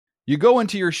You go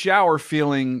into your shower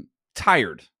feeling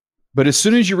tired, but as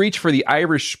soon as you reach for the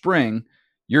Irish Spring,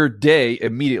 your day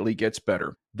immediately gets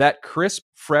better. That crisp,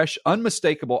 fresh,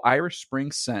 unmistakable Irish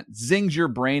Spring scent zings your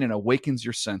brain and awakens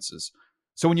your senses.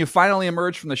 So when you finally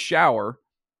emerge from the shower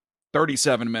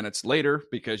 37 minutes later,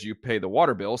 because you pay the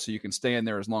water bill so you can stay in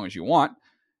there as long as you want,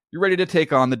 you're ready to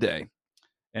take on the day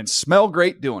and smell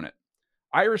great doing it.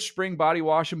 Irish Spring Body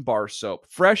Wash and Bar Soap.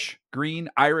 Fresh, green,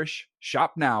 Irish.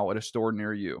 Shop now at a store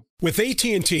near you. With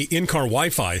AT&T in-car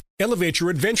Wi-Fi, elevate your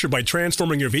adventure by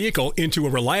transforming your vehicle into a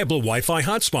reliable Wi-Fi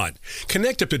hotspot.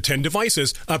 Connect up to 10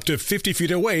 devices up to 50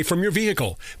 feet away from your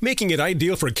vehicle, making it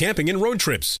ideal for camping and road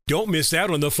trips. Don't miss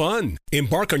out on the fun.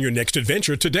 Embark on your next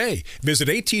adventure today. Visit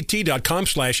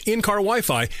att.com/in-car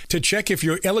Wi-Fi to check if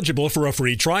you're eligible for a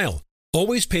free trial.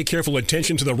 Always pay careful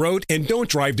attention to the road and don't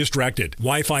drive distracted.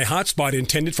 Wi-Fi hotspot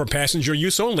intended for passenger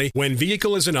use only when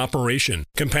vehicle is in operation.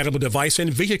 Compatible device and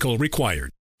vehicle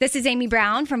required. This is Amy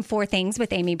Brown from 4 Things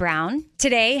with Amy Brown.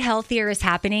 Today, healthier is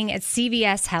happening at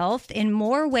CVS Health in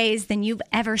more ways than you've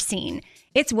ever seen.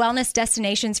 It's wellness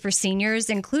destinations for seniors,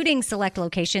 including select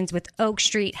locations with Oak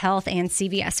Street Health and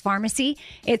CVS Pharmacy.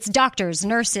 It's doctors,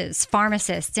 nurses,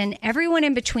 pharmacists, and everyone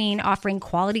in between offering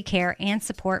quality care and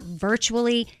support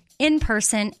virtually, in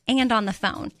person, and on the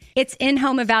phone. It's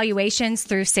in-home evaluations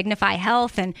through Signify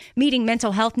Health and meeting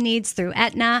mental health needs through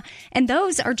Aetna. And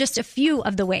those are just a few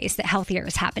of the ways that healthier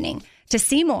is happening. To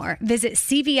see more, visit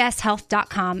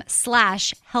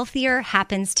cvshealth.com/healthier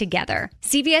happens together.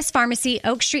 CVS Pharmacy,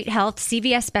 Oak Street Health,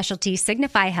 CVS Specialty,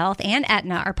 Signify Health, and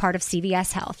Aetna are part of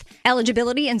CVS Health.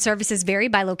 Eligibility and services vary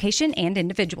by location and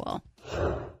individual.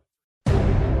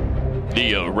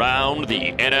 The Around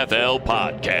the NFL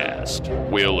podcast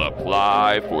will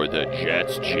apply for the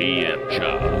Jets GM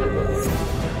job.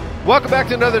 Welcome back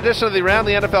to another edition of the Around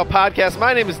the NFL podcast.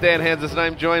 My name is Dan Hansis, and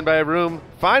I'm joined by a room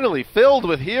finally filled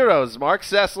with heroes. Mark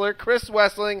Sessler, Chris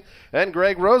Wessling, and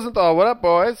Greg Rosenthal. What up,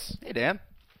 boys? Hey, Dan.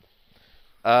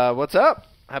 What's up?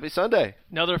 Happy Sunday.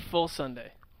 Another full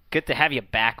Sunday. Good to have you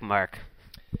back, Mark.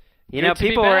 You Good know, to be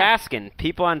people were back. asking.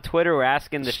 People on Twitter were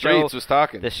asking. The Streets show was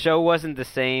talking. The show wasn't the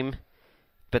same,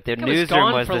 but the I was newsroom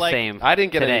gone was for the like- same. I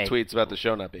didn't get today. any tweets about the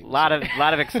show not being. Lot of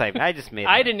excitement. I just made.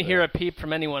 I that didn't up. hear a peep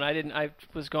from anyone. I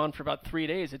was gone for about 3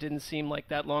 days. It didn't seem like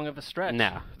that long of a stretch.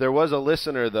 No. There was a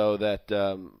listener though that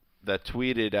that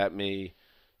tweeted at me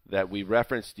that we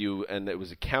referenced you, and it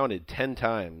was counted 10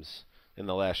 times in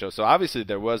the last show. So obviously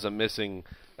there was a missing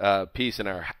piece in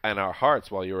our hearts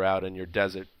while you were out in your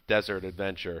desert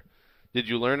adventure. Did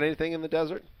you learn anything in the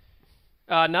desert?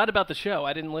 Not about the show.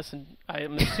 I didn't listen.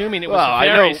 I'm assuming it was Well, I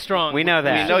very know- strong. we know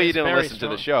that. We know you It was didn't very listen to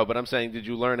the strong. show, but I'm saying, did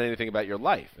you learn anything about your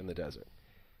life in the desert?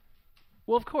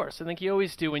 Well, of course. I think you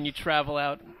always do when you travel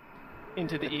out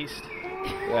into the east.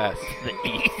 Yes. The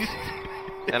East.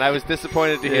 And I was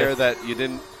disappointed to hear Yes. that you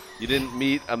didn't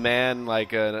meet a man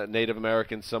like a Native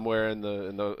American somewhere in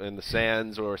the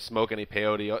sands or smoke any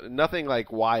peyote. Nothing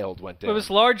like wild went down. It was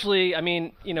largely,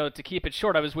 to keep it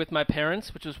short, I was with my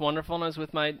parents, which was wonderful, and I was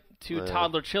with my 2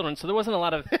 toddler children. So there wasn't a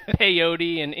lot of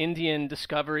peyote and Indian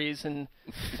discoveries and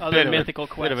other mythical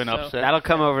quests. bit of an so upset. That'll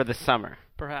come over the summer.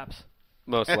 perhaps.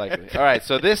 most likely. All right,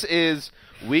 so this is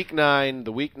Week 9,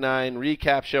 the Week 9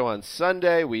 recap show on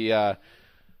Sunday. We have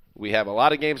a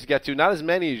lot of games to get to, not as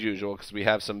many as usual because we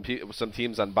have some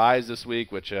teams on byes this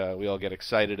week, which we all get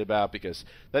excited about because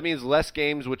that means less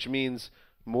games, which means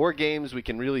more games we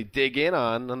can really dig in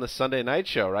on the Sunday night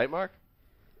show, right, Mark?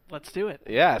 Let's do it.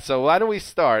 Yeah, so why don't we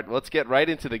start? Let's get right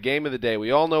into the game of the day.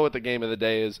 We all know what the game of the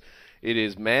day is. It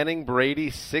is Manning-Brady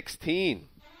 16.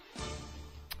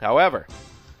 However,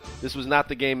 this was not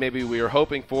the game maybe we were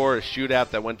hoping for, a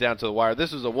shootout that went down to the wire.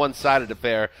 This was a one-sided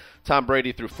affair. Tom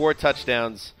Brady threw 4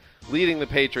 touchdowns, leading the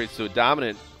Patriots to a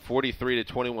dominant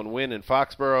 43-21 win in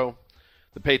Foxborough.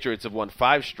 The Patriots have won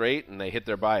 5 straight, and they hit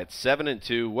their bye at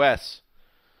 7-2. Wes,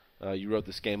 you wrote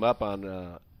this game up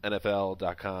on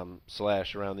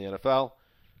NFL.com/AroundTheNFL.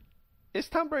 Is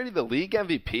Tom Brady the league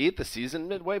MVP at the season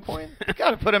midway point? You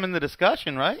got to put him in the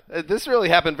discussion, right? This really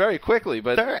happened very quickly,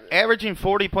 but They're averaging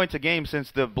 40 points a game since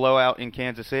the blowout in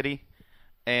Kansas City,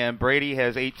 and Brady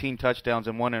has 18 touchdowns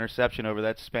and 1 interception over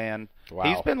that span. Wow.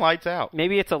 He's been lights out.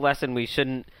 Maybe it's a lesson we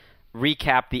shouldn't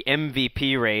recap the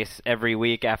MVP race every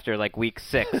week after like week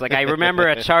 6. Like I remember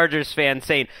a Chargers fan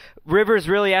saying Rivers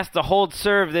really has to hold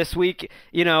serve this week,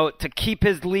 to keep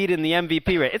his lead in the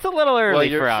MVP race. It's a little early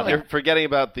for out you're there. forgetting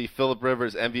about the Phillip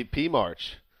Rivers MVP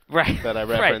march Right. that I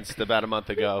referenced about a month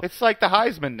ago. It's like the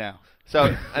Heisman now.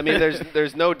 So, I mean,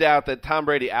 there's no doubt that Tom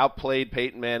Brady outplayed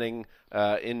Peyton Manning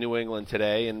in New England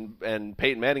today, and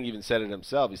Peyton Manning even said it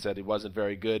himself. He said he wasn't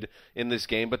very good in this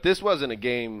game, but this wasn't a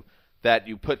game that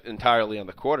you put entirely on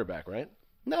the quarterback, right?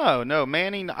 No.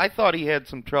 Manning, I thought he had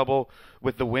some trouble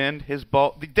with the wind.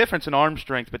 The difference in arm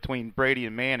strength between Brady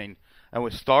and Manning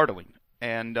was startling.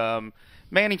 And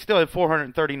Manning still had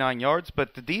 439 yards,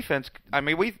 but the defense, I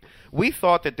mean, we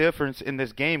thought the difference in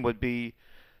this game would be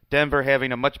Denver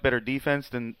having a much better defense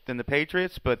than the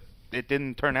Patriots, but it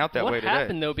didn't turn out that way today. What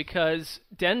happened, though, because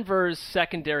Denver's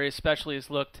secondary especially has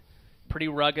looked pretty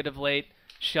rugged of late,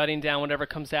 shutting down whatever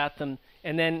comes at them,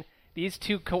 and then these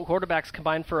two quarterbacks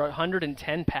combined for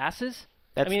 110 passes?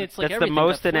 That's, I mean, it's like that's the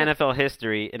most in flipped. NFL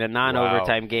history in a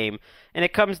non-overtime game. And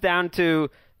it comes down to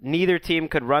neither team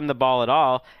could run the ball at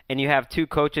all, and you have two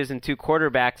coaches and two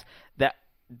quarterbacks that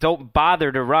don't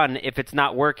bother to run if it's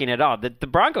not working at all. The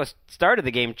Broncos started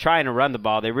the game trying to run the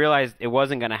ball. They realized it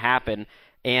wasn't going to happen,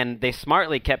 and they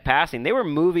smartly kept passing. They were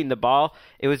moving the ball.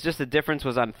 It was just the difference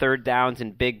was on third downs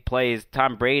and big plays.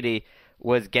 Tom Brady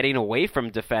was getting away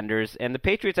from defenders, and the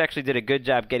Patriots actually did a good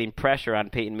job getting pressure on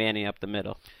Peyton Manning up the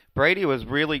middle. Brady was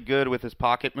really good with his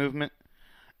pocket movement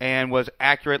and was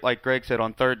accurate, like Greg said,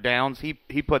 on third downs.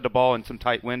 He put the ball in some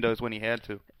tight windows when he had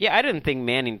to. Yeah, I didn't think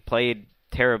Manning played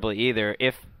terribly either.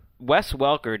 If Wes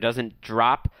Welker doesn't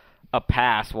drop a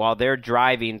pass while they're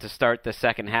driving to start the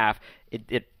second half,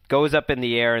 it goes up in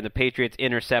the air and the Patriots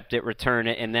intercept it, return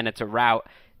it, and then it's a rout.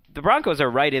 The Broncos are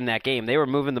right in that game. They were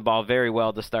moving the ball very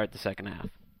well to start the second half.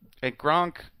 And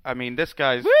Gronk, I mean, this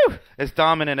guy's as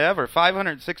dominant ever.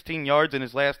 516 yards in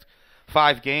his last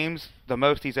 5 games, the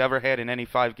most he's ever had in any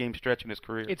 5-game stretch in his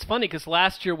career. It's funny because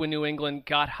last year when New England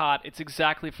got hot, it's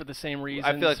exactly for the same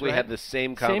reasons. I feel like we had the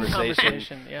same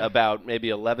conversation yeah. about maybe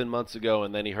 11 months ago,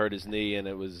 and then he hurt his knee, and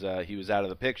it was he was out of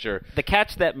the picture. The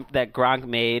catch that Gronk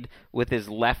made with his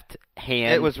left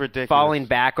hand, it was ridiculous, falling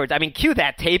backwards. I mean, cue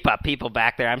that tape up, people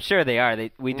back there. I'm sure they are.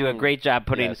 We do a great job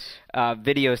putting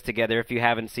videos together. If you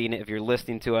haven't seen it, if you're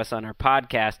listening to us on our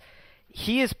podcast.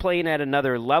 He is playing at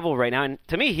another level right now, and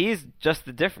to me, he's just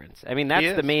the difference. I mean,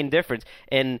 that's the main difference.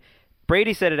 And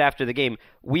Brady said it after the game,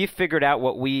 we figured out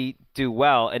what we do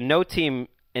well, and no team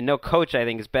and no coach, I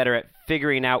think, is better at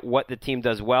figuring out what the team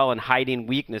does well and hiding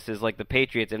weaknesses like the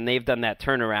Patriots, and they've done that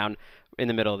turnaround in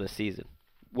the middle of the season.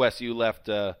 Wes, you left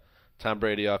Tom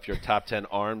Brady off your top 10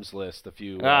 arms list a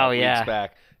few weeks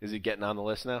back. Is he getting on the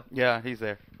list now? Yeah, he's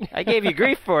there. I gave you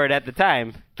grief for it at the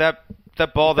time.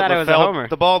 That ball that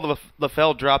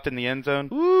LaFell dropped in the end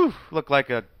zone, looked like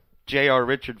a J.R.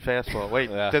 Richard fastball. Wait,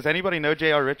 does anybody know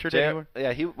J.R. Richard anymore?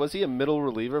 Yeah, was he a middle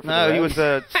reliever? No, he was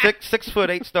a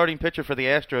 6'8" starting pitcher for the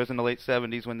Astros in the late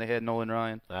 70s when they had Nolan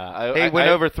Ryan. He went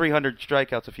over 300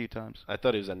 strikeouts a few times. I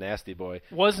thought he was a nasty boy.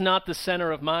 Was not the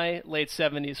center of my late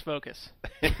 70s focus.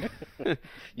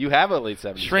 You have a late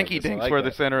 70s Shrinky focus. dinks were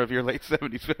the center of your late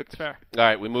 70s focus. Fair. All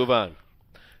right, we move on.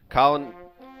 Colin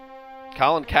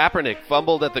Kaepernick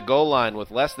fumbled at the goal line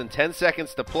with less than 10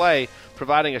 seconds to play,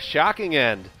 providing a shocking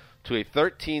end to a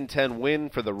 13-10 win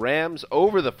for the Rams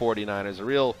over the 49ers. A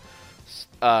real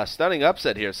stunning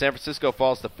upset here. San Francisco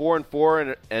falls to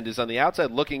 4-4 and is on the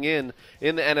outside looking in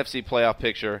the NFC playoff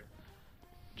picture.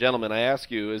 Gentlemen, I ask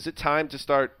you, is it time to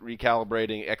start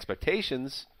recalibrating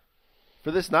expectations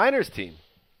for this Niners team?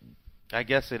 I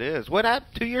guess it is. What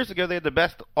happened 2 years ago? They had the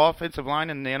best offensive line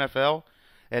in the NFL.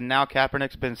 And now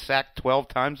Kaepernick's been sacked 12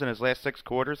 times in his last 6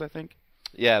 quarters, I think.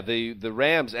 Yeah, the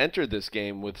Rams entered this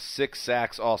game with 6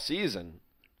 sacks all season,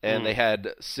 and they had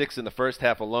 6 in the first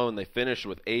half alone. They finished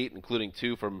with 8, including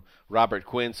 2 from Robert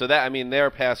Quinn. So that, I mean, their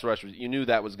pass rush, you knew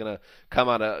that was going to come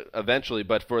out eventually,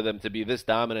 but for them to be this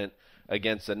dominant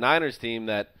against a Niners team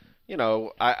that, you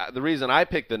know, the reason I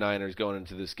picked the Niners going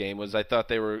into this game was I thought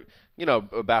they were, you know,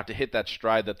 about to hit that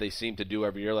stride that they seem to do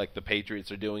every year like the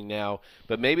Patriots are doing now.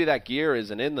 But maybe that gear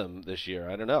isn't in them this year.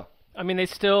 I don't know. I mean, they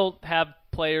still have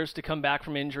players to come back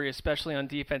from injury, especially on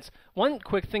defense. One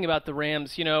quick thing about the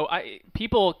Rams, you know,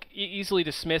 people easily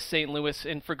dismiss St. Louis,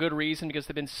 and for good reason, because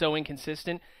they've been so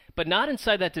inconsistent. But not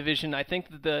inside that division. I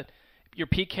think that your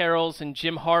Pete Carrolls and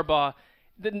Jim Harbaugh,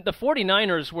 the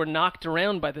 49ers were knocked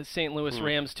around by the St. Louis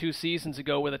Rams 2 seasons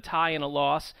ago with a tie and a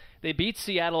loss. They beat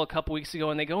Seattle a couple weeks ago,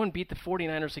 and they go and beat the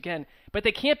 49ers again. But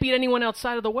they can't beat anyone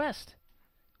outside of the West.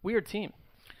 Weird team.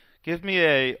 Give me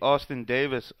a Austin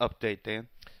Davis update, Dan.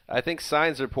 I think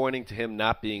signs are pointing to him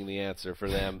not being the answer for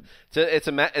them.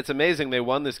 It's amazing they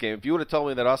won this game. If you would have told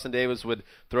me that Austin Davis would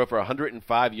throw for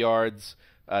 105 yards,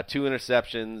 2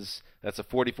 interceptions, that's a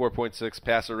 44.6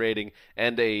 passer rating,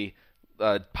 and a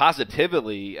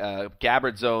positively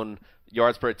Gabbard zone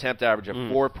yards per attempt average of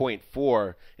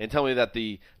 4.4, and tell me that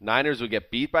the Niners would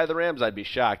get beat by the Rams, I'd be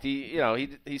shocked.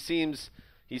 He seems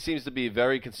He seems to be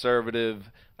very conservative.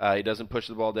 He doesn't push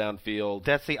the ball downfield.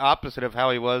 That's the opposite of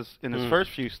how he was in his first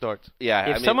few starts. Yeah,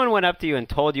 If someone went up to you and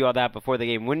told you all that before the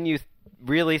game, wouldn't you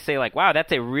really say, like, wow,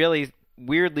 that's a really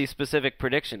weirdly specific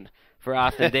prediction for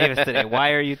Austin Davis today?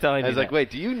 Why are you telling me that? I was like, wait,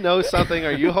 do you know something?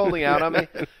 Are you holding out on me?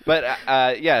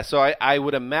 But, so I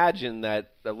would imagine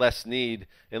that Les Snead,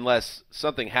 unless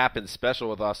something happens special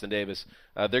with Austin Davis,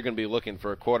 they're going to be looking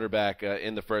for a quarterback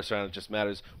in the first round. It just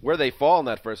matters where they fall in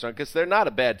that first round, because they're not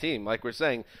a bad team. Like we're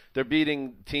saying, they're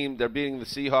beating the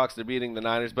Seahawks, they're beating the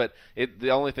Niners, but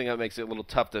the only thing that makes it a little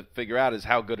tough to figure out is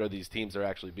how good are these teams they're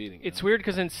actually beating. It's weird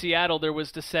because in Seattle there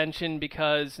was dissension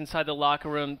because inside the locker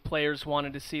room players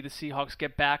wanted to see the Seahawks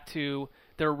get back to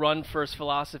their run-first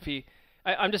philosophy.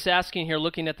 I'm just asking here,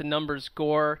 looking at the numbers,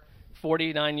 Gore,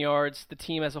 49 yards, the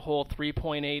team as a whole,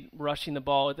 3.8 rushing the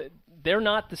ball. They're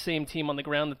not the same team on the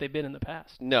ground that they've been in the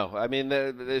past. No, I mean,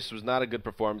 this was not a good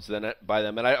performance by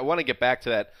them. And I want to get back to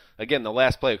that, again, the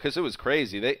last play, because it was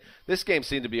crazy. This game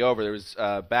seemed to be over. There was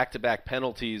back-to-back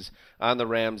penalties on the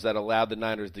Rams that allowed the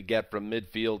Niners to get from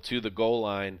midfield to the goal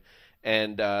line.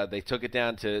 And they took it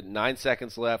down to 9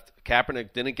 seconds left.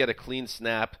 Kaepernick didn't get a clean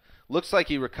snap. Looks like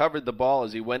he recovered the ball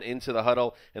as he went into the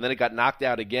huddle, and then it got knocked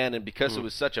out again. And because it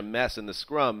was such a mess in the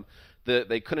scrum,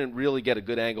 they couldn't really get a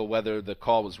good angle whether the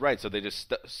call was right, so they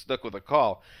just stuck with the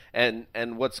call. And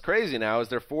what's crazy now is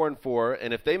they're 4-4,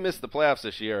 and if they miss the playoffs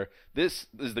this year, this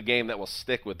is the game that will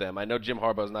stick with them. I know Jim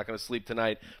Harbaugh's not going to sleep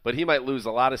tonight, but he might lose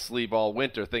a lot of sleep all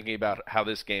winter thinking about how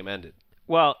this game ended.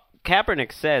 Well,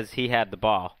 Kaepernick says he had the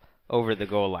ball over the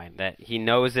goal line, that he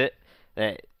knows it,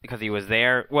 that because he was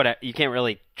there. You can't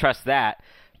really trust that.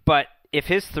 But if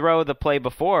his throw the play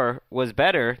before was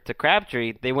better to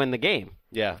Crabtree, they win the game.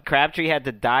 Yeah. Crabtree had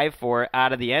to dive for it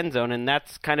out of the end zone, and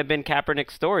that's kind of been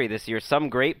Kaepernick's story this year. Some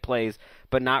great plays,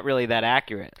 but not really that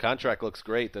accurate. Contract looks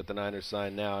great that the Niners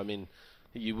signed now. I mean,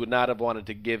 you would not have wanted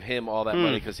to give him all that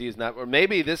money because he's not – or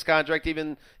maybe this contract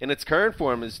even in its current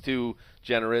form is too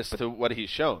generous to what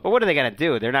he's shown. But what are they going to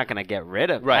do? They're not going to get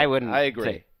rid of him. Right. I agree.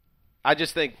 Say. I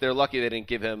just think they're lucky they didn't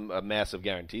give him a massive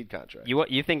guaranteed contract.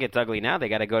 You think it's ugly now? They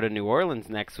got to go to New Orleans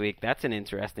next week. That's an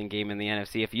interesting game in the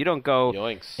NFC. If you don't go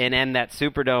Yoinks. and end that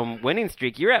Superdome winning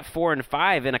streak, you're at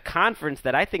 4-5 in a conference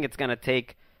that I think it's going to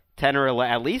take 10 or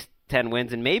at least 10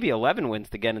 wins and maybe 11 wins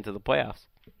to get into the playoffs.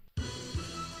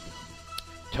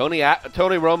 Tony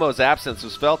Romo's absence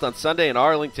was felt on Sunday in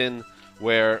Arlington,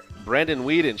 where Brandon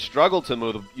Weeden struggled to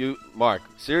move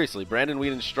Brandon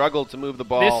Weeden struggled to move the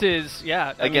ball.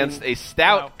 Against a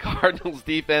stout Cardinals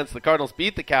defense. The Cardinals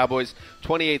beat the Cowboys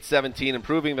 28-17,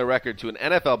 improving their record to an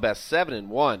NFL best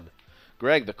 7-1.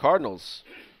 Greg, the Cardinals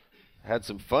had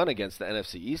some fun against the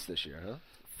NFC East this year, huh?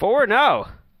 4-0.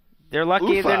 They're lucky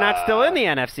Oofa. They're not still in the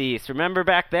NFC East. Remember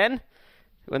back then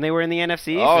when they were in the NFC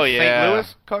East? Oh, yeah. St.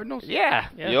 Louis Cardinals? Yeah.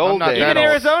 The old days. Even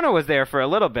Arizona was there for a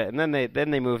little bit, and then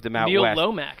they moved them out Neil west.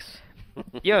 Lomax.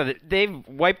 They've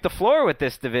wiped the floor with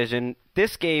this division.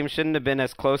 This game shouldn't have been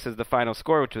as close as the final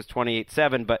score, which was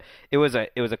 28-7, but it was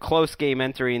a close game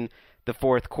entering the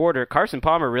fourth quarter. Carson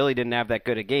Palmer really didn't have that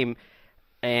good a game,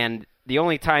 and the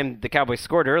only time the Cowboys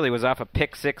scored early was off a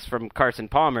pick six from Carson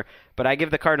Palmer. But I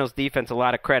give the Cardinals defense a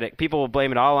lot of credit. People will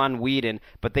blame it all on Weeden,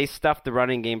 but they stuffed the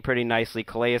running game pretty nicely.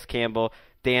 Calais Campbell,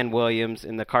 Dan Williams,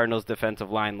 and the Cardinals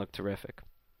defensive line looked terrific.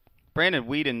 Brandon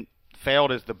Weeden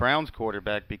failed as the Browns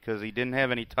quarterback because he didn't have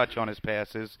any touch on his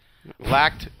passes,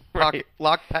 lacked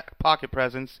pocket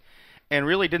presence, and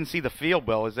really didn't see the field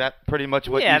well. Is that pretty much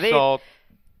what you saw?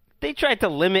 They tried to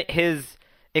limit his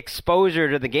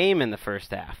exposure to the game in the first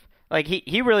half. Like,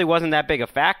 he really wasn't that big a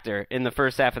factor in the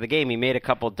first half of the game. He made a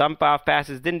couple dump-off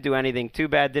passes, didn't do anything too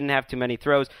bad, didn't have too many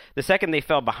throws. The second they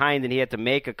fell behind and he had to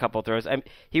make a couple throws,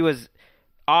 he was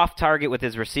off target with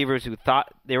his receivers who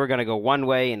thought they were going to go one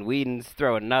way and Weeden's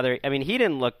throw another. I mean, he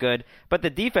didn't look good, but the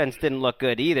defense didn't look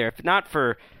good either. If not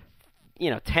for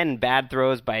 10 bad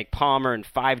throws by Palmer and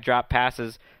 5 drop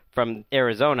passes from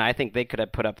Arizona, I think they could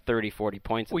have put up 30, 40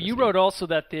 points. Well, you wrote also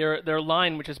that their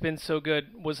line, which has been so good,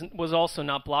 was also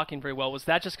not blocking very well. Was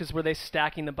that just because were they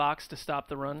stacking the box to stop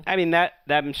the run? I mean, that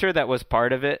I'm sure that was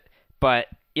part of it, but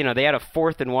they had a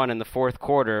 4th and 1 in the fourth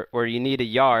quarter where you need a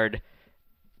yard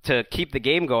to keep the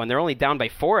game going. They're only down by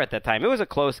 4 at that time. It was a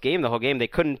close game the whole game. They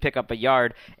couldn't pick up a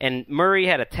yard, and Murray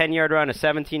had a 10-yard run, a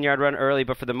 17-yard run early,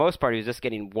 but for the most part, he was just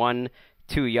getting 1-2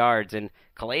 yards, and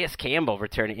Calais Campbell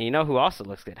returning. And you know who also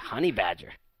looks good? Honey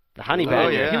Badger. The Honey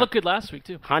Badger. Yeah. He looked good last week,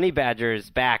 too. Honey Badger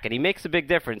is back, and he makes a big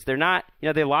difference. They're not,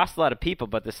 they lost a lot of people,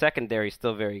 but the secondary is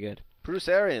still very good. Bruce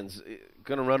Arians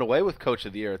going to run away with Coach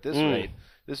of the Year at this rate.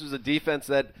 This was a defense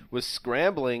that was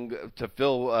scrambling to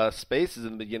fill spaces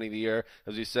in the beginning of the year.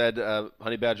 As you said,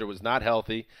 Honey Badger was not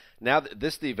healthy. Now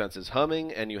this defense is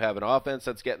humming, and you have an offense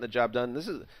that's getting the job done.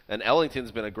 And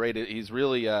Ellington's been he's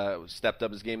really stepped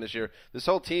up his game this year. This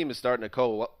whole team is starting to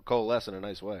coalesce in a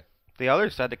nice way. The other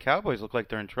side, the Cowboys look like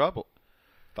they're in trouble.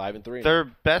 5-3. Their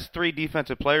best 3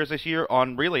 defensive players this year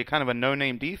on really kind of a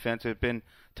no-name defense have been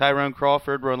Tyrone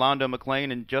Crawford, Rolando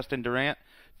McClain, and Justin Durant.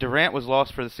 Durant was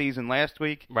lost for the season last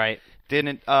week. Right.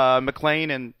 McClain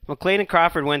and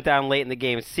Crawford went down late in the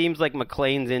game. It seems like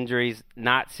McClain's injury's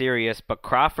not serious, but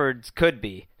Crawford's could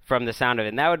be from the sound of it.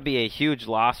 And that would be a huge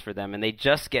loss for them. And they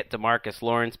just get DeMarcus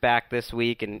Lawrence back this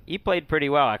week, and he played pretty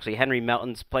well, actually. Henry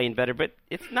Melton's playing better, but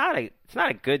it's not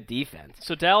a good defense.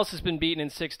 So Dallas has been beaten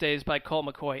in 6 days by Colt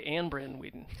McCoy and Brandon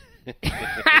Weeden.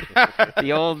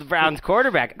 The old Browns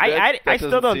quarterback. I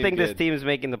still don't think this team's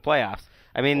making the playoffs.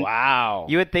 I mean, wow.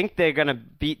 You would think they're going to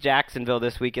beat Jacksonville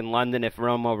this week in London if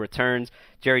Romo returns.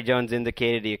 Jerry Jones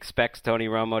indicated he expects Tony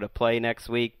Romo to play next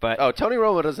week. But Tony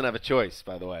Romo doesn't have a choice,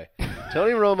 by the way.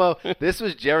 Tony Romo, this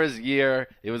was Jerry's year.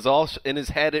 It was all in his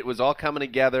head. It was all coming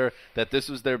together that this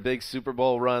was their big Super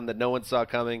Bowl run that no one saw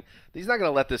coming. He's not going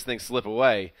to let this thing slip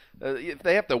away. If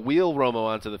they have to wheel Romo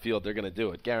onto the field, they're going to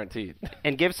do it, guaranteed.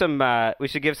 And we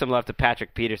should give some love to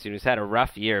Patrick Peterson, who's had a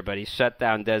rough year, but he shut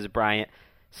down Des Bryant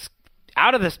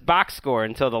out of this box score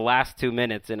until the last 2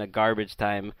 minutes in a garbage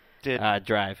time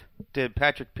drive. Did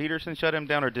Patrick Peterson shut him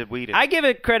down, or did Weeden? I give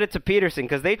it credit to Peterson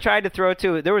because they tried to throw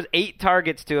to. There was 8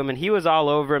 targets to him, and he was all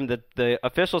over him. The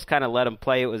officials kind of let him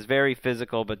play. It was very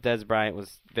physical, but Des Bryant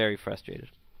was very frustrated.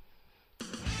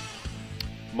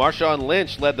 Marshawn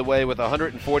Lynch led the way with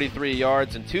 143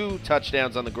 yards and 2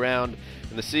 touchdowns on the ground,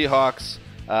 and the Seahawks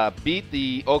beat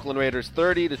the Oakland Raiders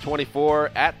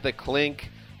 30-24 at the Clink.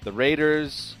 The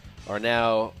Raiders are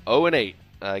now 0-8.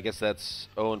 I guess that's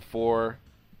 0-4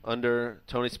 under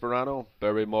Tony Sparano.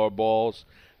 Bury more balls.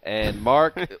 And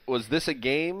Mark, was this a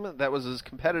game that was as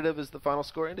competitive as the final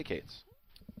score indicates?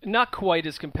 Not quite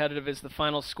as competitive as the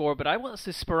final score, but I will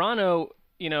say Sparano,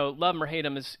 love him or hate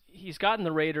him, he's gotten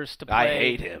the Raiders to play. I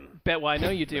hate him. Well, I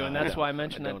know you do, and that's why I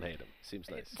mentioned that. I don't hate him. Seems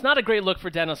nice. It's not a great look for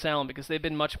Dennis Allen because they've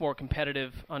been much more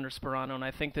competitive under Sparano, and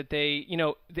I think that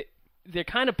they're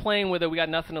kind of playing with a we got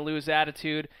nothing to lose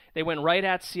attitude. They went right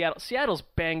at Seattle. Seattle's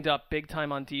banged up big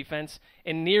time on defense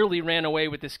and nearly ran away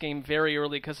with this game very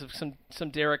early because of some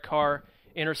Derek Carr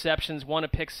interceptions, one a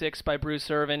pick 6 by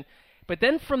Bruce Irvin. But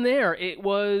then from there, it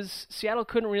was Seattle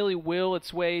couldn't really will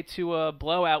its way to a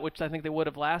blowout, which I think they would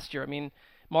have last year. I mean,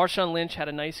 Marshawn Lynch had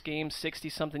a nice game,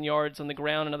 60-something yards on the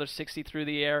ground, another 60 through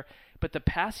the air. But the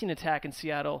passing attack in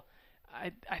Seattle,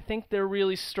 I think they're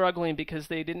really struggling because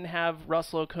they didn't have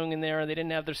Russell Okung in there, and they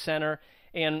didn't have their center,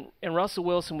 and Russell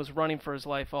Wilson was running for his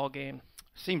life all game.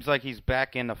 Seems like he's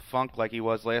back in a funk like he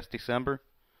was last December.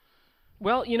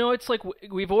 Well, it's like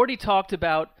we've already talked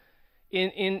about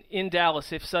in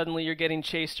Dallas, if suddenly you're getting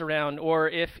chased around, or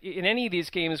if in any of these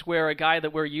games where a guy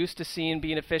that we're used to seeing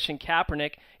being efficient,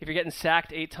 Kaepernick, if you're getting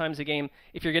sacked 8 times a game,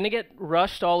 if you're going to get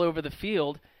rushed all over the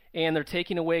field, and they're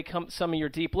taking away some of your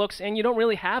deep looks, and you don't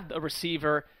really have a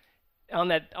receiver on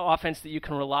that offense that you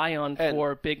can rely on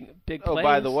for big plays. Oh,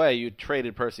 by the way, you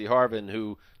traded Percy Harvin,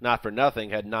 who, not for nothing,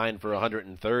 had 9 for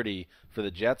 130 for the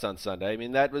Jets on Sunday. I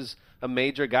mean, that was a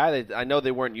major guy. I know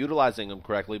they weren't utilizing him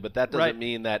correctly, but that doesn't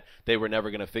mean that they were never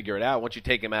going to figure it out. Once you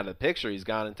take him out of the picture, he's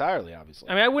gone entirely, obviously.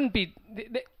 I mean,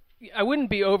 I wouldn't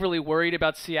be overly worried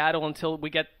about Seattle until they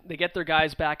get their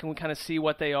guys back and we kind of see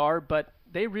what they are, but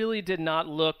they really did not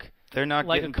look. They're not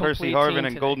like getting Percy Harvin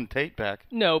and Golden Tate back.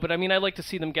 No, but I mean, I'd like to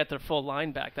see them get their full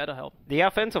line back. That'll help. The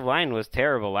offensive line was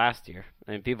terrible last year.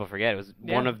 I mean, people forget it was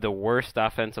one of the worst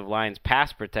offensive lines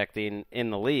pass protecting in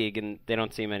the league, and they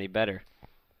don't seem any better.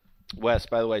 Wes,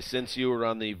 by the way, since you were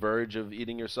on the verge of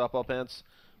eating your softball pants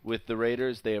with the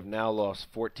Raiders, they have now lost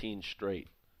 14 straight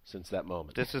since that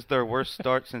moment. This is their worst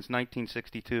start since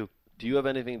 1962. Do you have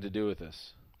anything to do with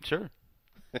this? Sure.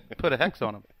 Put a hex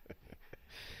on them.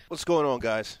 What's going on,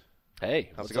 guys?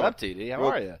 Hey, what's up, TD? How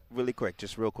are you? Really quick,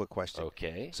 just real quick question.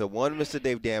 Okay. So one Mr.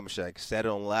 Dave Damashek said it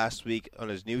on last week on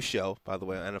his new show, by the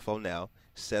way, on NFL Now,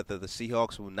 said that the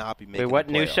Seahawks will not be making the playoffs. Wait, what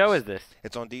new show is this?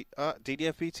 It's on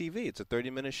DDFP TV. It's a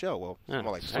 30-minute show. Well, it's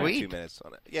more like 22 minutes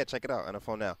on it. Yeah, check it out,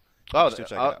 NFL Now. Oh, check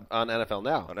it out. On NFL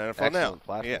Now. On NFL Excellent Now.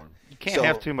 platform. Yeah. You can't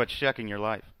have too much check in your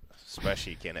life.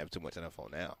 Especially you can't have too much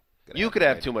NFL Now. You could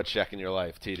have too much check in your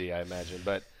life, TD, I imagine,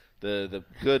 but the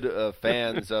good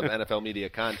fans of NFL media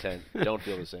content don't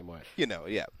feel the same way.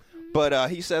 Yeah.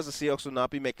 But he says the Seahawks will not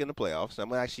be making the playoffs.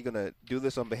 I'm actually going to do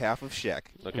this on behalf of Shaq.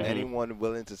 Okay. Anyone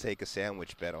willing to take a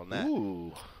sandwich bet on that?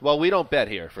 Ooh. Well, we don't bet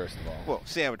here, first of all. Well,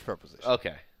 sandwich purposes.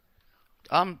 Okay.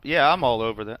 I'm all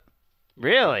over that.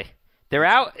 Really? They're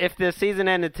out if the season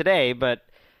ended today, but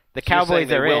the So you're saying Cowboys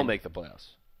they are will in. make the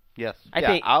playoffs. Yes. I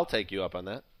think. I'll take you up on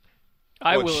that.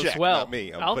 I Well, will Shaq, as well. Not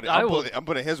me. I'm I'm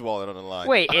putting his wallet on the line.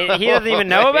 Wait, he doesn't even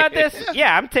know about this?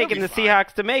 Yeah, I'm taking be the fine.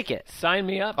 Seahawks to make it. Sign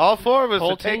me up. All four of us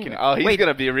Whole are taking team. it. Oh, he's Wait. going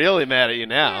to be really mad at you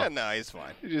now. Yeah, no, he's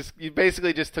fine. You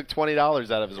basically just took $20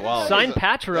 out of his wallet. Sign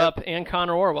Patra up and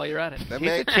Connor Orr while you're at it. That He's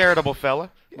man, a charitable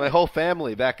fella. My whole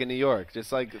family back in New York,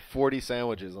 just like 40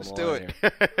 sandwiches on let's the do line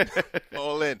it. here.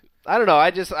 All in. I don't know.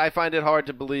 I find it hard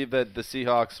to believe that the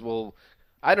Seahawks will.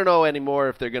 I don't know anymore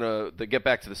if they're gonna get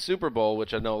back to the Super Bowl,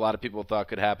 which I know a lot of people thought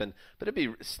could happen. But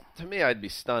to me, I'd be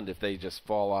stunned if they just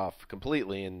fall off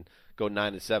completely and go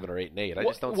 9-7 or 8-8. I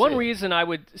just don't. One see it. reason I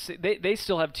would say they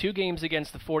still have 2 games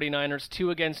against the 49ers,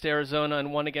 2 against Arizona,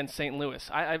 and 1 against St. Louis.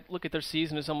 I look at their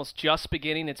season as almost just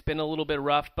beginning. It's been a little bit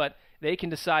rough, but they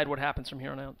can decide what happens from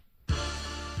here on out.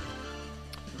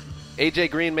 A.J.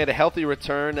 Green made a healthy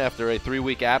return after a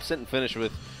 3-week absence and finished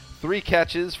with 3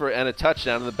 catches and a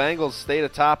touchdown. And the Bengals stayed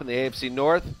atop in the AFC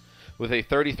North with a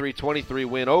 33-23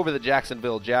 win over the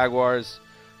Jacksonville Jaguars.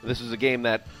 This was a game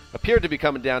that appeared to be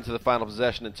coming down to the final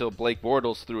possession until Blake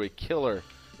Bortles threw a killer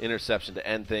interception to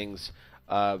end things.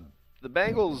 The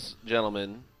Bengals,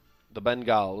 gentlemen, the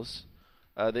Bengals,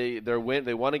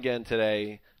 they won again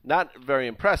today. Not very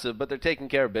impressive, but they're taking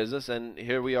care of business. And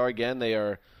here we are again. They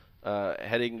are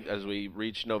heading, as we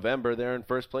reach November, they're in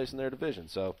first place in their division.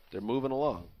 So they're moving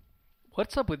along.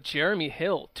 What's up with Jeremy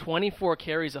Hill? 24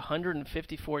 carries,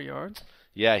 154 yards.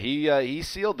 Yeah, he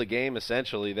sealed the game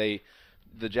essentially.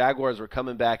 The Jaguars were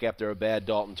coming back after a bad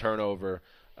Dalton turnover,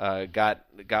 got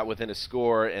within a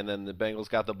score, and then the Bengals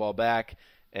got the ball back,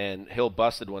 and Hill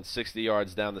busted one 60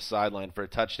 yards down the sideline for a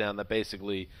touchdown that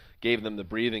basically gave them the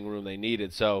breathing room they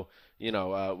needed. So,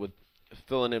 with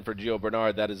filling in for Gio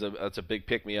Bernard, that's a big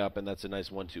pick-me-up, and that's a nice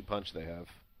 1-2 punch they have.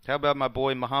 How about my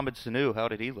boy Mohamed Sanu? How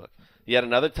did he look? He had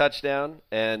another touchdown,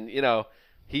 and,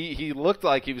 he looked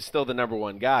like he was still the number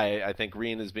one guy. I think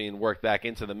Green is being worked back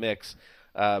into the mix.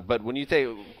 But when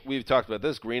we've talked about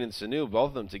this, Green and Sanu, both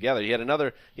of them together.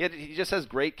 He just has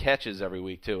great catches every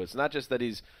week too. It's not just that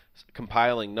he's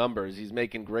compiling numbers; he's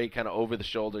making great kind of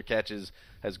over-the-shoulder catches.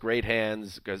 Has great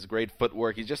hands, has great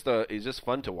footwork. He's just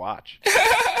fun to watch.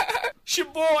 It's your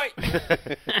boy.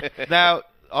 Now,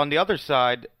 on the other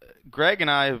side, Greg and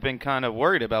I have been kind of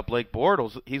worried about Blake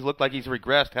Bortles. He's looked like he's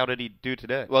regressed. How did he do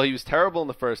today? Well, he was terrible in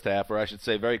the first half, or I should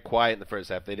say very quiet in the first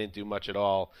half. They didn't do much at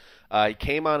all. He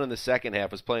came on in the second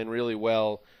half, was playing really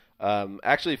well.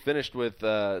 Actually finished with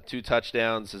 2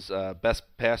 touchdowns, his best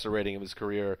passer rating of his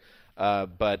career.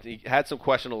 But he had some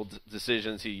questionable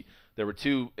decisions. There were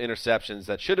 2 interceptions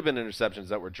that should have been interceptions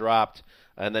that were dropped,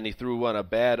 and then he threw a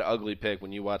bad, ugly pick.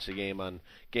 When you watch the game on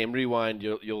Game Rewind,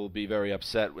 you'll be very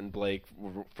upset when Blake,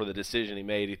 for the decision he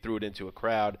made, he threw it into a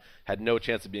crowd, had no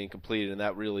chance of being completed, and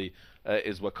that really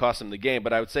is what cost him the game.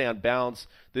 But I would say on balance,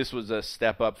 this was a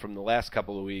step up from the last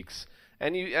couple of weeks.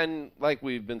 And like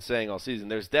we've been saying all season,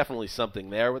 there's definitely something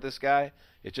there with this guy.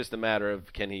 It's just a matter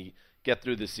of can he get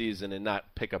through the season and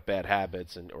not pick up bad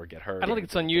habits or get hurt. I don't think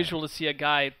it's unusual to see a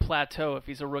guy plateau if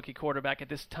he's a rookie quarterback at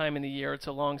this time in the year. It's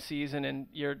a long season, and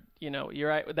you're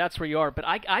that's where you are. But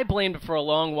I blamed it for a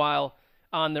long while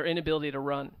on their inability to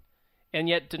run, and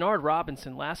yet Denard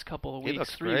Robinson last couple of weeks,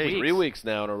 looks 3 great. weeks, 3 weeks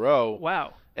now in a row.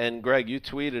 Wow. And Greg, you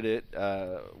tweeted it.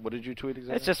 What did you tweet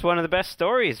exactly? It's just one of the best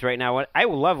stories right now. I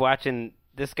love watching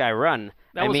this guy run.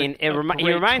 That was he a reminds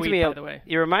great me tweet, by the way.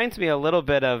 He reminds me a little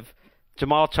bit of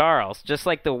Jamal Charles, just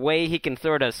like the way he can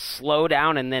sort of slow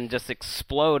down and then just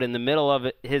explode in the middle of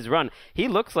his run. He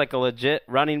looks like a legit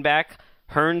running back.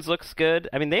 Hearns looks good.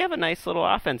 I mean, they have a nice little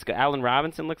offense. Allen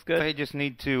Robinson looks good. They just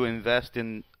need to invest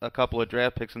in a couple of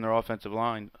draft picks in their offensive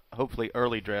line, hopefully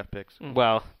early draft picks.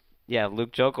 Well, yeah,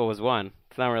 Luke Jokel was one.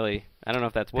 It's not really – I don't know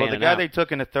if that's Well, panning the guy out. they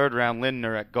took in the 3rd round,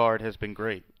 Lindner, at guard, has been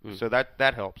great. So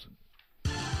that helps.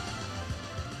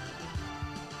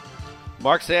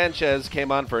 Mark Sanchez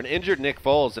came on for an injured Nick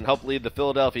Foles and helped lead the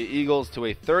Philadelphia Eagles to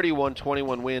a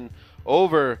 31-21 win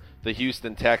over the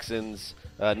Houston Texans.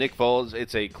 Nick Foles,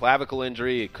 it's a clavicle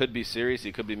injury. It could be serious.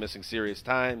 He could be missing serious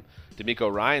time. D'Amico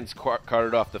Ryans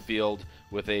carted off the field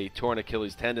with a torn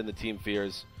Achilles tendon, the team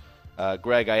fears.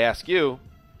 Greg, I ask you,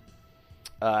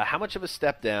 how much of a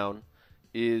step down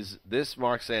is this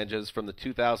Mark Sanchez from the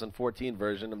 2014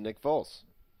 version of Nick Foles?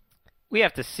 We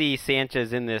have to see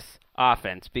Sanchez in this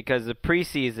offense because the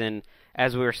preseason,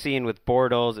 as we were seeing with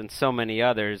Bortles and so many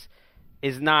others,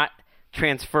 is not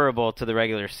transferable to the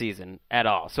regular season at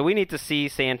all. So we need to see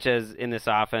Sanchez in this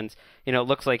offense. It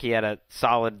looks like he had a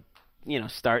solid,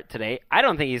 start today. I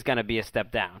don't think he's going to be a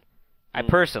step down. I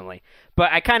personally.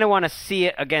 But I kind of want to see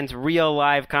it against real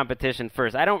live competition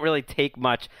first. I don't really take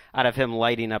much out of him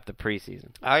lighting up the preseason.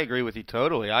 I agree with you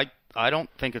totally. I don't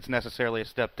think it's necessarily a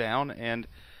step down, and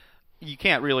you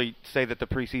can't really say that the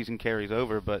preseason carries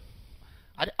over, but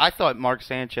I thought Mark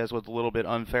Sanchez was a little bit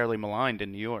unfairly maligned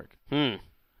in New York.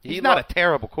 He's not a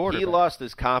terrible quarterback. He lost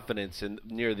his confidence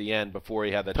near the end before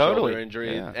he had that shoulder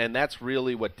injury, and that's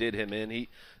really what did him in.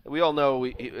 We all know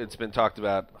it's been talked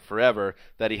about forever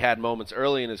that he had moments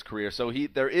early in his career, so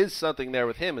there is something there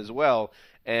with him as well.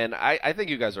 And I think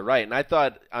you guys are right. And I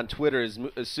thought on Twitter,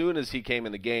 as soon as he came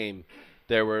in the game,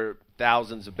 there were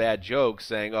thousands of bad jokes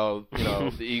saying, "Oh,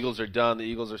 the Eagles are done, the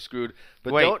Eagles are screwed."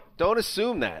 But don't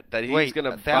assume that he's going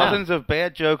to thousands of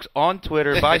bad jokes on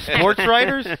Twitter by sports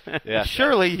writers. Yes.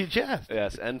 Surely you jest.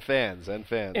 Yes, and fans. And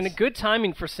a good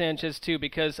timing for Sanchez too,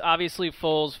 because obviously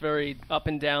Foles very up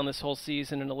and down this whole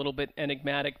season and a little bit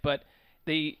enigmatic, but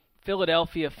the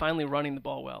Philadelphia finally running the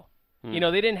ball well. They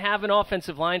didn't have an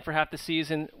offensive line for half the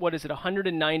season. What is it?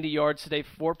 190 yards today,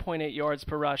 4.8 yards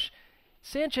per rush.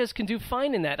 Sanchez can do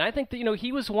fine in that. And I think that,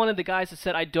 he was one of the guys that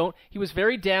said, he was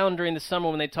very down during the summer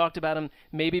when they talked about him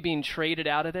maybe being traded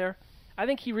out of there. I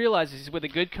think he realizes he's with a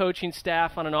good coaching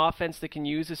staff on an offense that can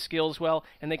use his skills well,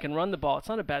 and they can run the ball. It's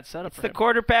not a bad setup for him. It's the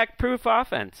quarterback-proof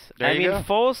offense. There you go.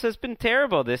 Foles has been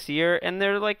terrible this year, and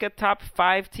they're like a top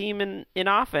 5 team in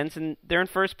offense, and they're in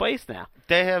first place now.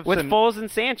 They have with Foles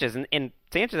and Sanchez, and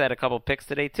Sanchez had a couple picks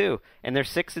today too, and they're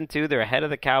 6-2. They're ahead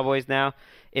of the Cowboys now.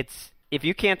 If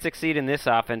you can't succeed in this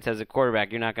offense as a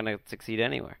quarterback, you're not going to succeed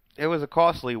anywhere. It was a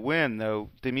costly win, though.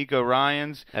 DeMeco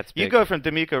Ryans. That's big. You go from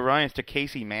DeMeco Ryans to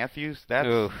Casey Matthews.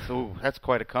 That's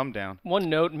quite a come down. One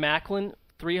note: Maclin,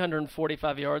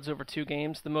 345 yards over 2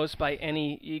 games, the most by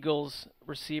any Eagles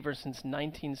receiver since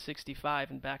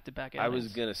 1965 in back-to-back outings. I was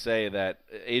going to say that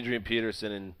Adrian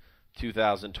Peterson in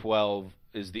 2012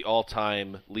 is the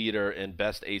all-time leader in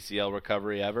best ACL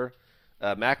recovery ever.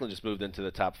 Maclin just moved into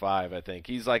the top 5, I think.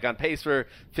 He's like on pace for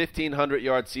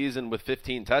 1,500-yard season with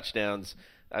 15 touchdowns.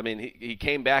 I mean, he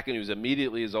came back and he was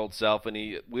immediately his old self, and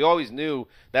we always knew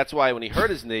that's why when he hurt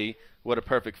his knee, what a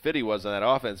perfect fit he was on that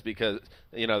offense, because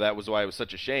that was why it was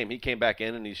such a shame. He came back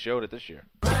in and he showed it this year.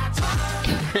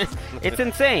 It's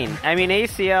insane. I mean,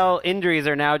 ACL injuries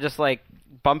are now just like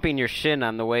bumping your shin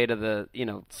on the way to the,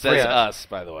 Says us,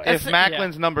 by the way. If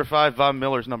Macklin's number 5, Von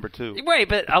Miller's number 2. Right,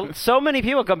 but so many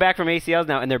people come back from ACLs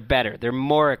now, and they're better. They're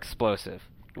more explosive.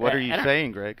 What are you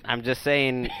saying, Greg? I'm just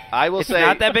saying it's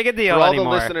not that big a deal for all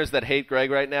anymore. the listeners that hate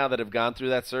Greg right now that have gone through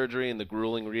that surgery and the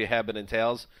grueling rehab it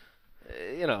entails,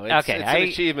 it's an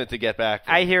achievement to get back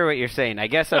from. I hear what you're saying. I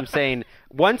guess I'm saying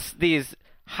once these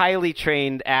highly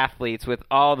trained athletes with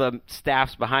all the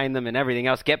staffs behind them and everything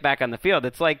else get back on the field,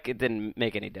 it's like it didn't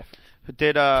make any difference.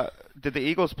 Did the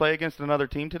Eagles play against another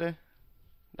team today?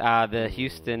 The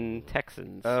Houston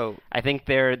Texans. Oh. I think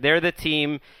they're the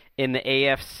team in the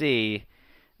AFC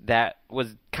that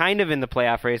was kind of in the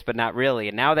playoff race, but not really.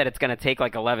 And now that it's going to take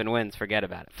like 11 wins, forget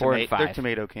about it. 4 and 5. They're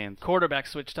tomato cans. Quarterback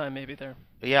switch time maybe there.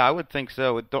 Yeah, I would think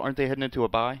so. Aren't they heading into a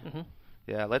bye? Mm-hmm.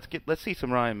 Yeah, let's see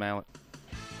some Ryan Mallett.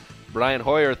 Brian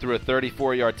Hoyer threw a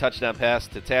 34-yard touchdown pass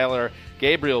to Taylor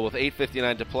Gabriel with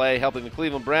 8:59 to play, helping the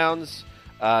Cleveland Browns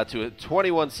to a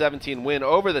 21-17 win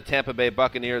over the Tampa Bay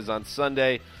Buccaneers on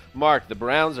Sunday. Mark, the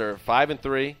Browns are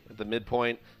 5-3 at the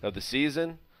midpoint of the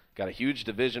season. Got a huge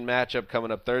division matchup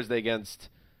coming up Thursday against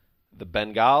the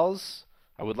Bengals.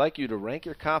 I would like you to rank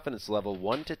your confidence level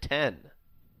 1 to 10.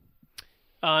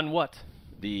 On what?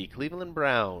 The Cleveland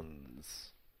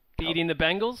Browns. Beating the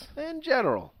Bengals? In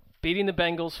general. Beating the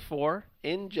Bengals 4.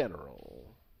 In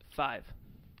general. 5.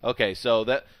 Okay, so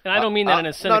that... And I don't mean that in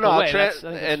a cynical way.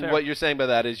 And what you're saying by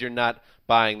that is you're not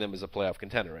buying them as a playoff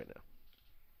contender right now.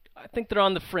 I think they're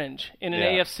on the fringe in an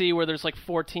AFC where there's like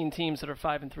 14 teams that are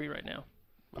 5-3 right now.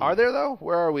 Are there, though?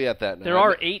 Where are we at that now? There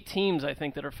are 8 teams, I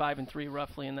think, that are 5-3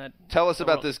 roughly in that. Tell us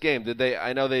about this game.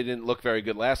 I know they didn't look very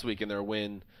good last week in their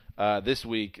win. This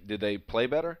week, did they play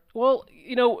better? Well,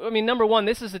 number one,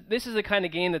 this is the kind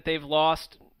of game that they've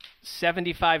lost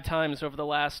 75 times over the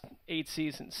last 8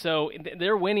 seasons. So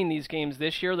they're winning these games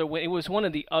this year. It was one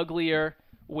of the uglier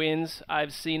wins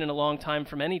I've seen in a long time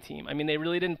from any team. I mean, they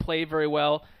really didn't play very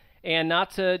well, and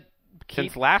not to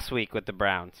since last week with the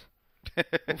Browns.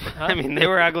 I mean, they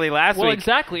were ugly last week. Well,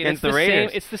 exactly. Against the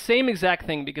Raiders. It's the same exact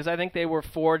thing because I think they were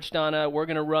forged on we're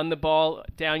going to run the ball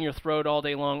down your throat all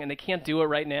day long, and they can't do it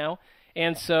right now.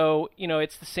 And so,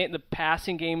 it's the same. The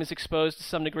passing game is exposed to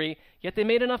some degree, yet they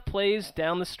made enough plays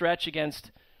down the stretch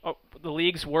against the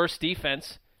league's worst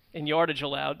defense in yardage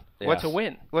allowed to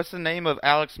win. What's the name of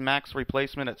Alex Mack's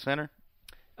replacement at center?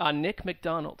 Nick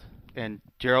McDonald. and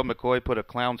Gerald McCoy put a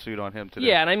clown suit on him today.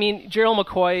 Yeah, and I mean, Gerald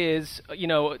McCoy is,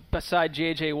 beside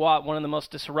J.J. Watt, one of the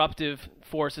most disruptive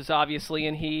forces, obviously,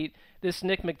 and this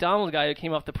Nick McDonald guy who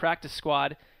came off the practice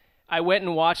squad, I went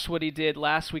and watched what he did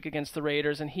last week against the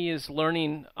Raiders, and he is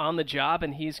learning on the job,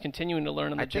 and he's continuing to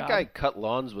learn on the job. I think I cut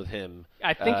lawns with him.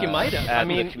 I think you might have. At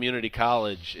the community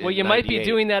college. Well, you might be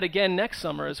doing that again next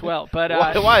summer as well. But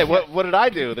why? What did I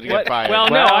do that he got fired? Well,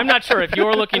 no, I'm not sure if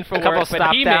you're looking for couple work,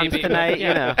 but he may be tonight.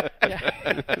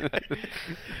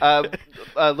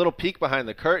 A little peek behind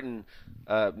the curtain.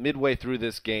 Midway through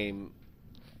this game,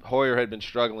 Hoyer had been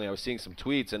struggling. I was seeing some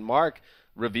tweets, and Mark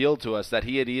revealed to us that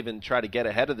he had even tried to get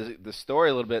ahead of the story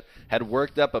a little bit, had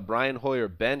worked up a Brian Hoyer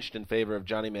benched in favor of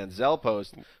Johnny Manziel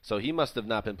post, so he must have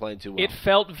not been playing too well. It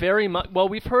felt very much, well,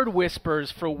 we've heard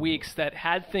whispers for weeks that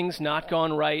had things not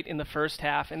gone right in the first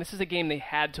half, and this is a game they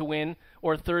had to win,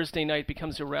 or Thursday night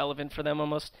becomes irrelevant for them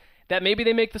almost, that maybe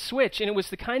they make the switch, and it was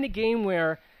the kind of game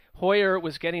where Hoyer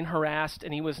was getting harassed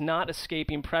and he was not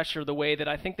escaping pressure the way that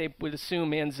I think they would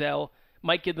assume Manziel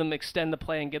might extend the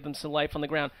play and give them some life on the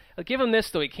ground. I'll give him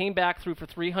this, though. He came back through for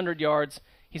 300 yards.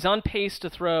 He's on pace to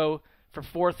throw for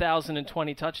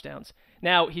 4,020 touchdowns.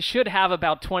 Now, he should have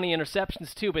about 20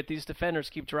 interceptions, too, but these defenders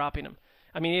keep dropping him.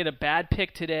 I mean, he had a bad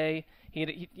pick today.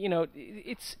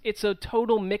 It's a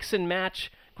total mix and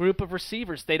match group of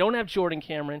receivers. They don't have Jordan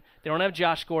Cameron. They don't have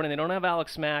Josh Gordon. They don't have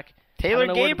Alex Mack. Taylor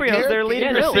Gabriel's their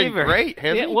leading receiver. Great,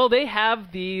 hasn't he? Well, they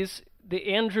have these.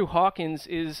 The Andrew Hawkins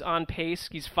is on pace.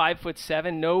 He's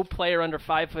 5'7". No player under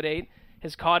 5'8"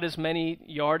 has caught as many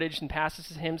yardage and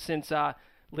passes as him since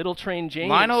Little Train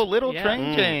James.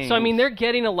 Train James. So I mean, they're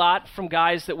getting a lot from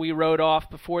guys that we wrote off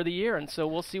before the year, and so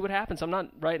we'll see what happens. I'm not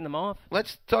writing them off.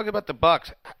 Let's talk about the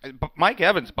Bucs. Mike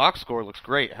Evans' box score looks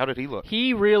great. How did he look?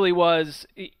 He really was.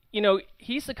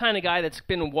 He's the kind of guy that's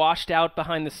been washed out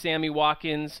behind the Sammy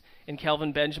Watkins and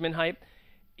Kelvin Benjamin hype.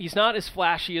 He's not as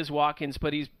flashy as Watkins,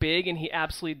 but he's big, and he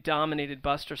absolutely dominated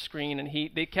Buster Screen. And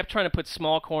they kept trying to put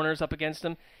small corners up against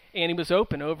him, and he was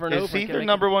open over and over. Is he their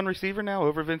number one receiver now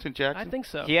over Vincent Jackson? I think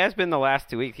so. He has been the last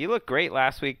 2 weeks. He looked great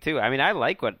last week, too. I mean, I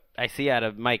like what I see out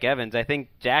of Mike Evans. I think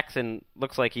Jackson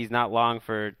looks like he's not long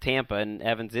for Tampa, and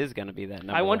Evans is going to be that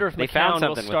number I wonder one. if McCown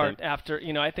will start after.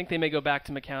 I think they may go back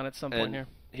to McCown at some point here.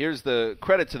 Here's the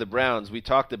credit to the Browns. We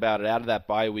talked about it out of that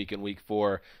bye week in week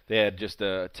 4. They had just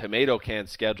a tomato can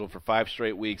schedule for 5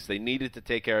 straight weeks. They needed to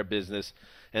take care of business.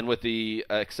 And with the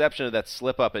exception of that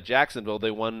slip up at Jacksonville,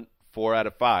 they won 4 out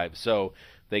of 5. So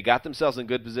they got themselves in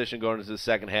good position going into the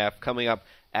second half, coming up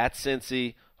at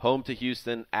Cincy, home to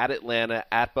Houston, at Atlanta,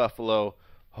 at Buffalo,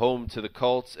 home to the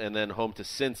Colts, and then home to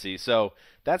Cincy. So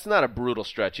that's not a brutal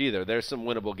stretch either. There's some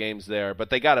winnable games there, but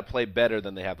they got to play better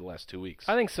than they have the last 2 weeks.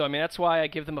 I think so. I mean, that's why I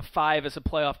give them a 5 as a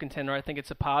playoff contender. I think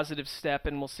it's a positive step,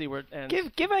 and we'll see where it ends.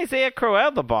 Give Isaiah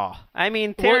Crowell the ball. I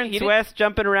mean, Terrence West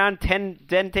jumping around 10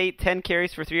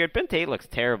 carries for 300. Ben Tate looks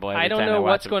terrible. I don't know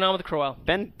what's going on with Crowell.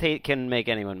 Ben Tate can make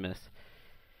anyone miss.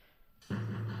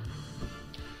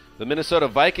 The Minnesota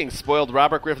Vikings spoiled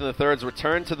Robert Griffin III's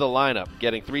return to the lineup,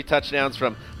 getting 3 touchdowns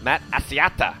from Matt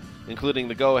Asiata, including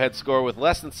the go-ahead score with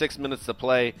less than 6 minutes to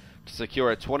play to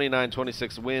secure a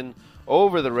 29-26 win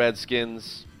over the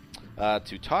Redskins.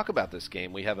 To talk about this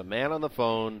game, we have a man on the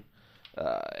phone.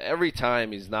 Every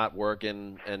time he's not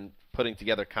working and putting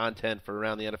together content for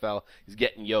Around the NFL, he's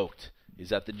getting yoked.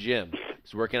 He's at the gym.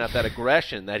 He's working out that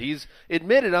aggression that he's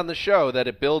admitted on the show that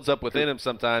it builds up within him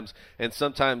sometimes and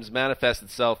sometimes manifests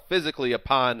itself physically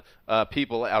upon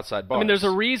people outside bars. I mean, there's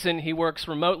a reason he works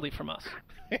remotely from us.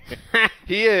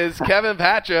 He is Kevin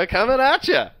Patra coming at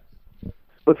you.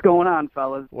 What's going on,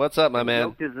 fellas? What's up, my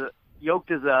man?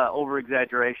 Yoked is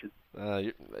over-exaggeration.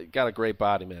 You got a great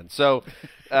body, man. So,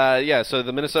 so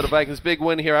the Minnesota Vikings, big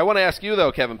win here. I want to ask you,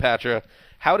 though, Kevin Patra,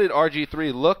 how did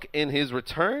RG3 look in his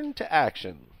return to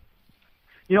action?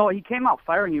 He came out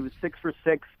firing. He was 6 for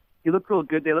 6. He looked real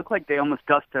good. They looked like they almost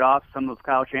dusted off some of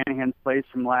Kyle Shanahan's plays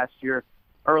from last year.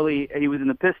 Early, he was in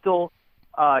the pistol.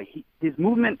 His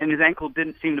movement and his ankle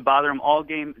didn't seem to bother him all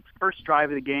game. His first drive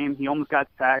of the game, he almost got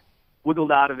sacked,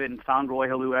 wiggled out of it, and found Roy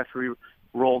Halou after he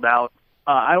rolled out.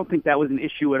 I don't think that was an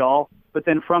issue at all. But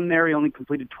then from there, he only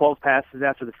completed 12 passes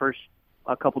after the first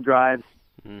couple drives.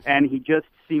 And he just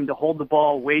seemed to hold the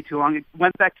ball way too long. It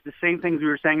went back to the same things we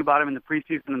were saying about him in the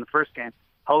preseason in the first game.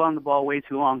 Held on the ball way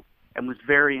too long and was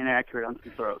very inaccurate on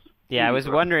some throws. Yeah, I was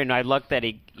wondering. I looked that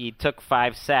he took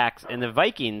 5 sacks. And the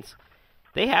Vikings,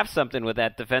 they have something with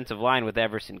that defensive line with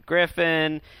Everson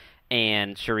Griffin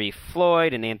and Sharif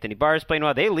Floyd and Anthony Barr's playing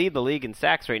well. They lead the league in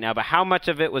sacks right now. But how much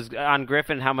of it was on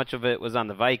Griffin? How much of it was on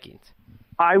the Vikings?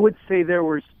 I would say there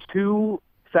was 2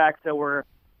 sacks that were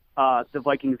the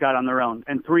Vikings got on their own,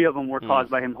 and 3 of them were caused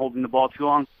by him holding the ball too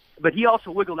long. But he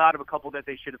also wiggled out of a couple that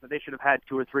they should have had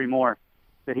 2 or 3 more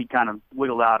that he kind of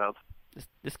wiggled out of.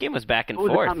 This game was back and It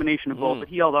was forth. a combination of both, but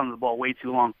he held on to the ball way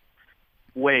too long.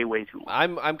 Way too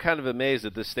long. I'm kind of amazed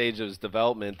at this stage of his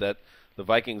development that the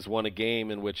Vikings won a game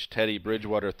in which Teddy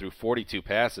Bridgewater threw 42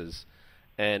 passes.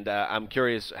 And I'm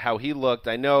curious how he looked.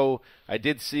 I know I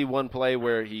did see one play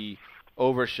where he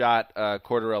overshot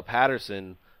Cordarrelle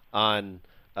Patterson on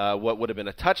what would have been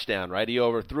a touchdown, right? He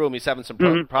overthrew him. He's having some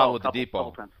problem with the deep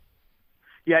ball.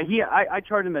 Yeah, I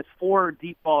charged him as 4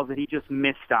 deep balls that he just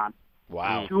missed on.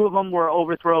 Wow. 2 of them were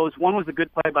overthrows. One was a good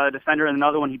play by the defender, and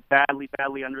another one he badly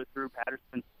underthrew.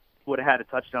 Patterson would have had a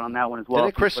touchdown on that one as well.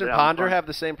 Didn't Christian Ponder have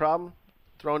the same problem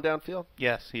throwing downfield?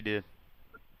 Yes, he did.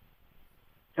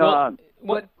 You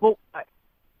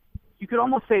could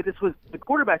almost say this was the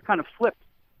quarterback kind of flipped.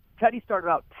 Teddy started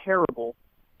out terrible,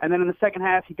 and then in the second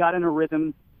half he got in a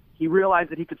rhythm. He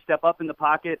realized that he could step up in the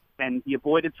pocket, and he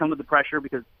avoided some of the pressure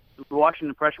because the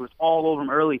Washington pressure was all over him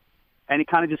early. And it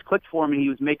kind of just clicked for him, and he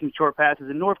was making short passes.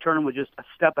 And North Turner was just a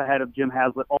step ahead of Jim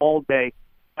Haslett all day.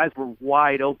 Guys were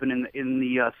wide open in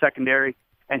the secondary,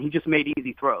 and he just made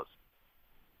easy throws.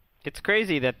 It's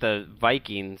crazy that the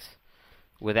Vikings,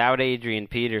 without Adrian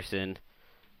Peterson,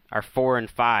 are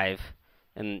 4-5,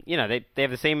 and they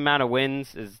have the same amount of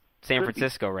wins as San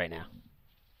Francisco right now.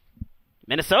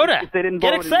 Minnesota,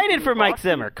 get excited for Mike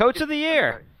Zimmer, Coach of the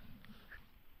Year.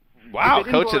 Wow,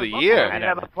 Coach of the Year. They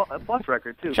have a plus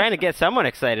record, too. Trying to get someone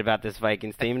excited about this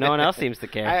Vikings team. No one else seems to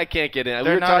care. I can't get in.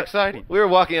 They're not exciting. We were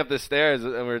walking up the stairs,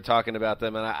 and we were talking about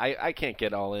them, and I can't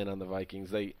get all in on the Vikings.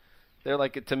 They're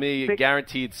like, to me,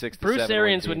 guaranteed 6 to 7. Bruce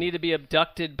Arians would need to be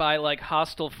abducted by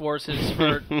hostile forces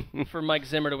for Mike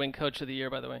Zimmer to win Coach of the Year,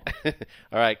 by the way.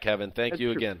 All right, Kevin. Thank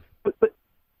you again. But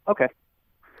okay.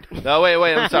 No, wait.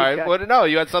 I'm sorry. No,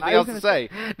 you had something else to say.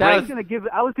 I was going to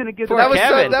give.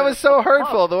 That was so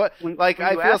hurtful. I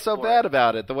feel so bad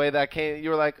about it. The way that came,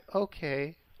 you were like,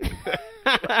 okay.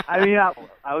 I mean,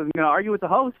 I was going to argue with the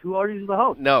host. Who argues with the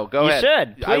host? No, go ahead.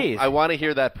 You should, please. I want to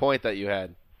hear that point that you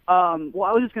had. Well,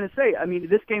 I was just going to say, I mean,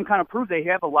 this game kind of proved they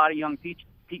have a lot of young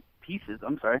pieces.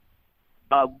 I'm sorry.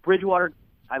 Bridgewater,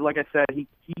 like I said,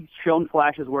 he's shown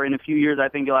flashes where in a few years I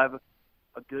think he'll have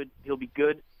he'll be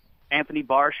good. Anthony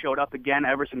Barr showed up again.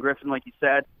 Everson Griffin, like you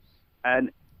said. And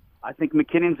I think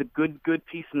McKinnon's a good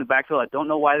piece in the backfield. I don't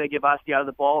know why they give Asti out of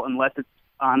the ball unless it's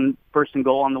on 1st and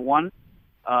goal on the 1.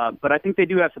 But I think they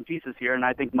do have some pieces here, and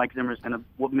I think Mike Zimmer's going to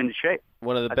whip them into shape.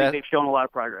 I think they've shown a lot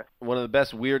of progress. One of the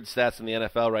best weird stats in the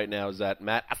NFL right now is that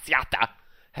Matt Asiata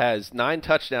has 9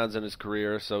 touchdowns in his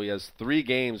career, so he has 3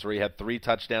 games where he had 3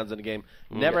 touchdowns in a game.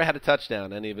 Never had a touchdown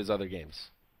in any of his other games.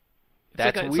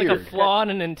 That's weird. It's like a flaw in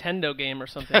a Nintendo game or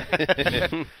something.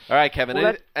 All right,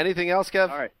 Kevin. Anything else, Kev?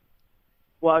 All right.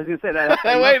 Well, I was going to say that.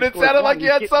 Wait, it sounded like you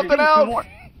had something else.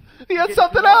 You had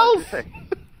something else.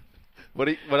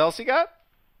 What else you got?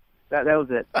 That was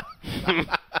it.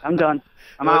 I'm done.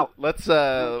 I'm out. Let's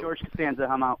George Costanza.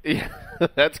 I'm out. Yeah,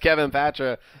 that's Kevin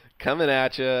Patra coming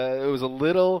at you. It was a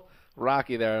little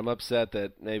rocky there. I'm upset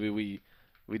that maybe we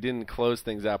didn't close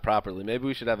things out properly. Maybe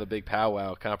we should have a big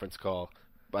powwow conference call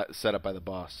set up by the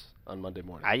boss on Monday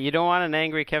morning. You don't want an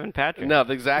angry Kevin Patrick. No,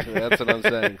 exactly. That's what I'm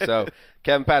saying. So,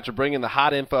 Kevin Patrick bringing the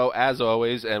hot info as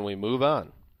always, and we move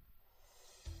on.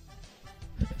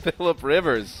 Phillip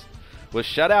Rivers was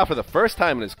shut out for the first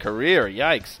time in his career.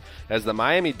 Yikes. As the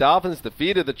Miami Dolphins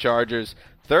defeated the Chargers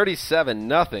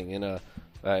 37-0 in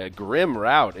a grim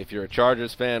rout. If you're a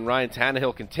Chargers fan, Ryan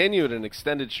Tannehill continued an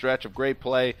extended stretch of great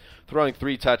play, throwing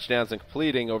 3 touchdowns and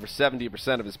completing over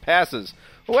 70% of his passes.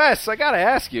 Wes, I got to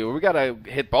ask you, we got to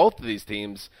hit both of these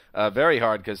teams very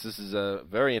hard because this is a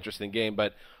very interesting game.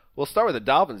 But we'll start with the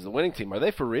Dolphins, the winning team. Are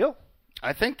they for real?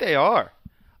 I think they are.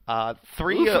 The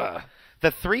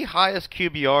 3 highest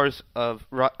QBRs of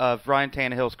Ryan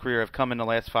Tannehill's career have come in the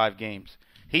last 5 games.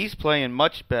 He's playing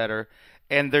much better.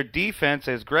 And their defense,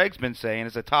 as Greg's been saying,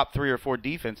 is a top 3 or 4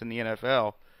 defense in the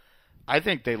NFL. I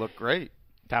think they look great.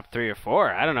 Top 3 or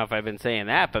 4? I don't know if I've been saying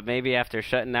that, but maybe after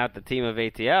shutting out the team of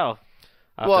ATL,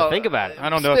 I'll have to think about it. I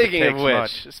don't know if it takes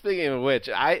much. Speaking of which,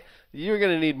 you're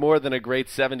going to need more than a great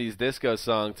 70s disco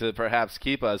song to perhaps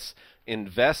keep us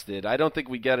invested. I don't think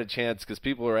we get a chance because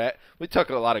we took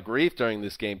a lot of grief during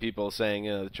this game, people saying,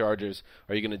 the Chargers,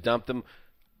 are you going to dump them?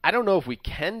 I don't know if we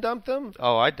can dump them.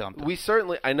 Oh, I dumped them. We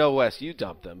certainly – I know, Wes, you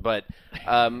dumped them. But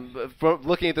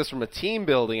looking at this from a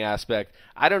team-building aspect,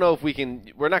 I don't know if we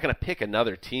can – we're not going to pick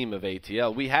another team of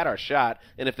ATL. We had our shot,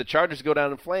 and if the Chargers go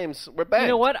down in flames, we're bad. You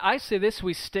know what? I say this,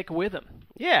 we stick with them.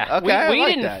 Yeah. Okay, we I like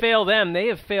didn't that. fail them. They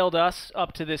have failed us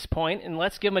up to this point, and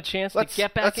let's give them a chance to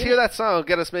get back Let's in hear it. that song. It'll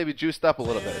get us maybe juiced up a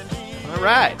little bit. All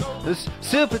right. This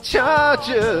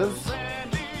Superchargers.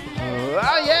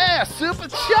 Oh, yeah,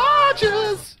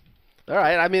 Superchargers. All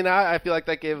right. I mean, I feel like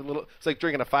that gave a little – it's like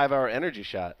drinking a 5-hour energy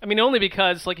shot. I mean, only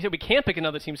because, like you said, we can't pick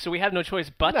another team, so we have no choice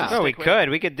but to stick No, we with could.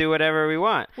 We could do whatever we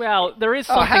want. Well, there is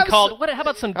Oh, something have called some- how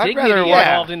about some I'd dignity rather watch-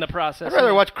 involved in the process? I'd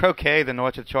rather watch croquet than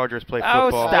watch the Chargers play Oh,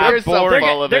 football. stop. Here's some They're,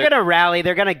 full of they're it. going to rally.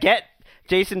 They're going to get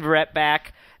Jason Verrett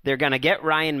back. They're going to get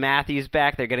Ryan Matthews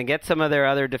back. They're going to get some of their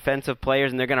other defensive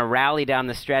players, and they're going to rally down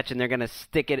the stretch, and they're going to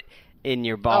stick it in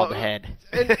your bald head.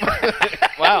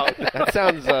 Wow, that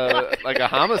sounds like a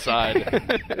homicide.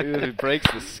 It breaks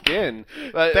the skin.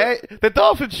 The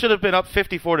Dolphins should have been up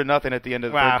 54-0 at the end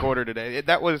of the Wow. third quarter today.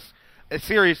 That was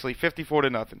seriously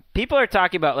 54-0. People are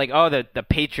talking about, like, oh, the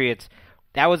Patriots,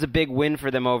 that was a big win for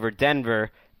them over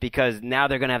Denver because now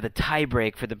they're going to have the tie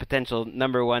break for the potential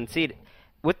number 1 seed.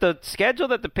 With the schedule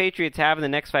that the Patriots have in the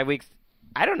next 5 weeks,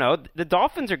 I don't know. The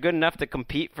Dolphins are good enough to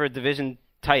compete for a division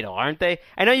title, aren't they?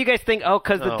 I know you guys think,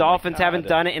 because the Oh, my Dolphins God. haven't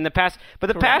done it in the past, but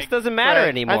the past doesn't matter Right.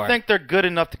 anymore. I think they're good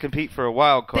enough to compete for a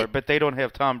wild card, but they don't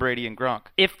have Tom Brady and Gronk.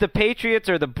 If the Patriots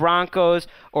or the Broncos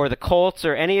or the Colts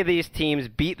or any of these teams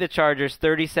beat the Chargers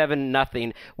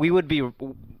 37-0, we would be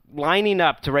lining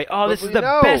up to write, this we is the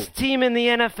know. best team in the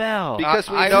NFL. Because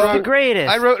we This know is the greatest.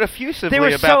 I wrote effusively They were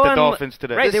about so the Dolphins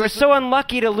today. Right, they were is- so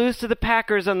unlucky to lose to the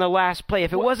Packers on the last play.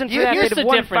 If it wasn't for that, Here's they'd the have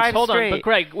won difference. 5 Hold straight. on, but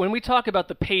Greg, when we talk about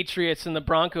the Patriots and the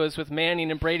Broncos with Manning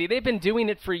and Brady, they've been doing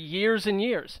it for years and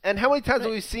years. And how many times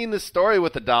have we seen this story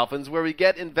with the Dolphins where we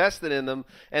get invested in them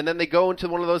and then they go into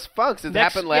one of those funks? It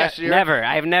happened last year. Never.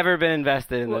 I've never been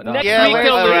invested in the Dolphins. next Yeah, week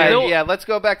they'll all lose. right. They'll- Yeah, let's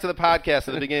go back to the podcast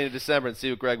at the beginning of December and see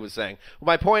what Greg was saying. Well,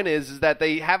 my point is that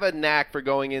they have a knack for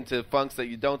going into funks that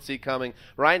you don't see coming.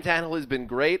 Ryan Tannehill has been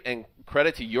great, and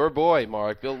credit to your boy,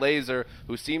 Mark, Bill Lazor,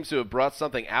 who seems to have brought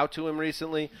something out to him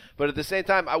recently. But at the same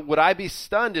time, would I be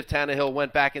stunned if Tannehill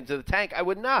went back into the tank? I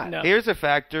would not. No. Here's a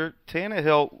factor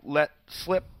Tannehill let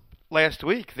slip last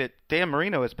week that Dan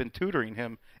Marino has been tutoring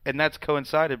him, and that's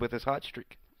coincided with his hot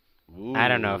streak. Ooh, I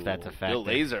don't know if that's a factor. Bill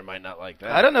Lazor might not like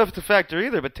that. I don't know if it's a factor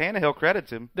either, but Tannehill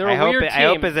credits him. They're I a hope, weird I team.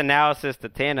 hope his analysis to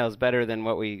Tannehill is better than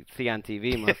what we see on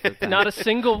TV most of the time. Not a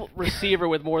single receiver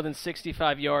with more than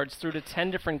 65 yards through to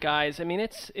 10 different guys. I mean,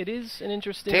 it is an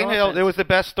interesting Tannehill, offense. it was the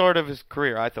best start of his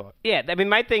career, I thought. Yeah, I mean,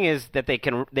 my thing is that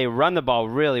they run the ball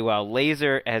really well.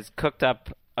 Lazor has cooked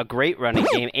up a great running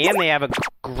game, and they have a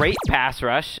great pass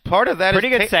rush. Part of that Pretty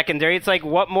is good secondary. It's like,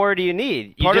 what more do you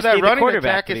need? You part of just that need the running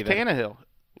quarterback attack is to be better. Tannehill.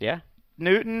 Yeah.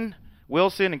 Newton,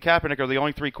 Wilson, and Kaepernick are the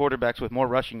only 3 quarterbacks with more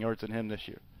rushing yards than him this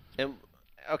year. And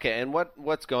and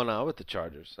what's going on with the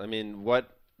Chargers? I mean, what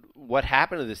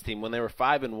happened to this team when they were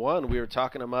 5-1? We were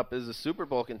talking them up as a Super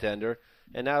Bowl contender,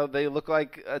 and now they look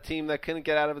like a team that couldn't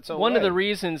get out of its own One way. of the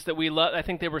reasons that I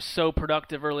think they were so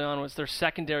productive early on was their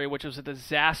secondary, which was a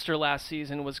disaster last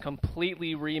season, was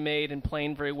completely remade and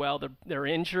playing very well. They're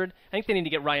injured. I think they need to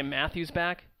get Ryan Matthews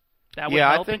back. That would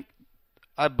help.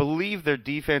 I believe their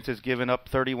defense has given up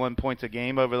 31 points a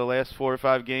game over the last 4 or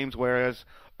 5 games, whereas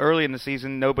early in the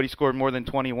season nobody scored more than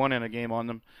 21 in a game on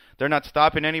them. They're not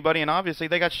stopping anybody, and obviously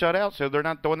they got shut out, so they're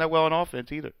not doing that well in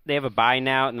offense either. They have a bye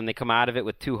now, and then they come out of it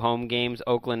with 2 home games,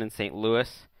 Oakland and St.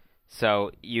 Louis.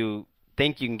 So you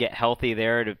think you can get healthy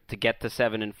there to get to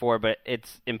 7-4, but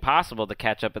it's impossible to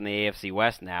catch up in the AFC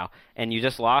West now. And you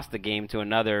just lost the game to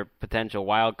another potential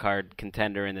wild card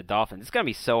contender in the Dolphins. It's going to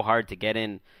be so hard to get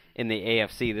in the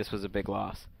AFC. This was a big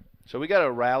loss. So we got to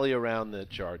rally around the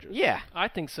Chargers. Yeah. I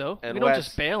think so. And we don't Wes,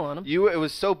 just bail on them. It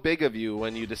was so big of you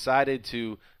when you decided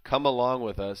to come along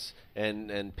with us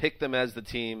and pick them as the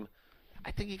team. I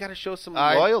think you got to show some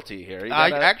loyalty here. I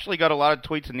actually got a lot of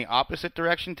tweets in the opposite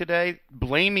direction today,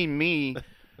 blaming me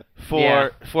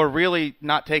for really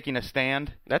not taking a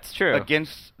stand. That's true.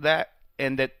 Against that,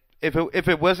 and that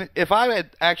if I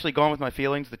had actually gone with my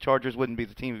feelings, the Chargers wouldn't be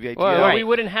the team of the ATL. Well, we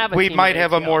wouldn't have a We team might of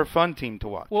have a ATL. more fun team to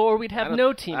watch. Well, or we'd have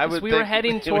no team I because would we were think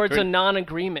heading we towards were- a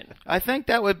non-agreement. I think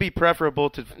that would be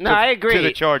preferable to I agree. to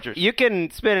the Chargers. You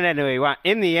can spin it any way you want.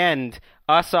 In the end,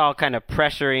 us all kind of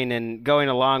pressuring and going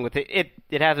along with it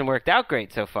hasn't worked out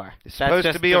great so far. It's That's supposed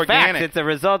just to be the organic. facts. It's a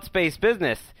results-based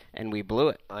business, and we blew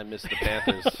it. I missed the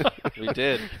Panthers. We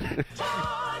did.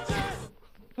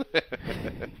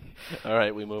 All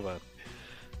right, we move on.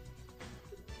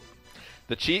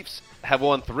 The Chiefs have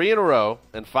won 3 in a row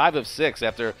and 5 of 6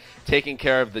 after taking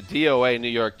care of the DOA New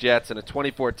York Jets in a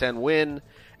 24-10 win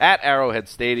at Arrowhead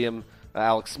Stadium.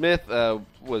 Alex Smith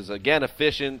was again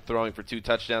efficient, throwing for 2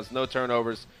 touchdowns, no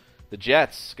turnovers. The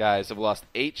Jets, guys, have lost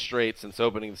 8 straight since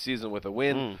opening the season with a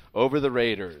win over the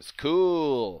Raiders.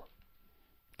 Cool.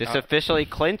 This officially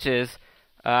clinches,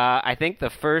 I think, the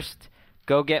first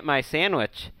go get my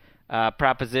sandwich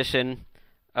proposition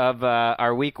of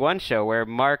our Week 1 show, where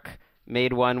Mark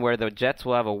made one where the Jets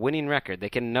will have a winning record. They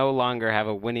can no longer have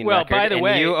a winning record, by the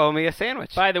way, you owe me a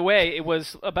sandwich. By the way, it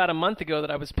was about a month ago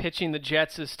that I was pitching the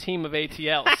Jets as team of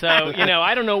ATL. So,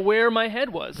 I don't know where my head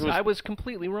was. I was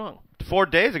completely wrong. 4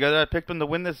 days ago, I picked them to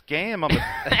win this game. I'm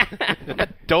a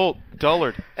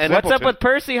dullard. And what's up with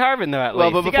Percy Harvin, though, at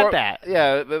least? But you got that.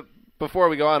 Yeah, before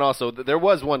we go on, also, there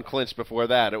was one clinch before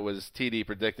that. It was TD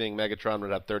predicting Megatron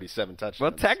would have 37 touchdowns.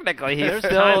 Well, technically, he's There's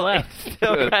still time left. he's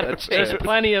still got a There's chance.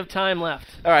 plenty of time left.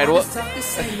 All right. Well,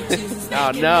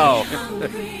 oh, no.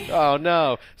 Oh,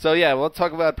 no. So, yeah, we'll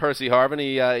talk about Percy Harvin.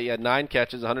 He had 9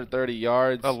 catches, 130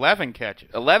 yards. 11 catches.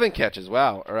 11 catches,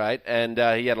 wow. All right. And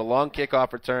he had a long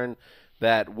kickoff return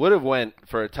that would have went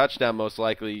for a touchdown most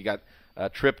likely. He got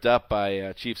tripped up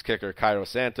by Chiefs kicker Cairo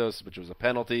Santos, which was a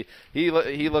penalty. He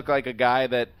looked like a guy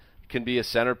that can be a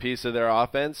centerpiece of their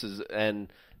offense. And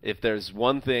if there's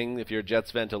one thing, if you're a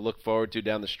Jets fan, to look forward to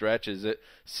down the stretch, is it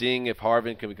seeing if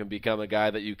Harvin can become a guy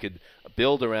that you could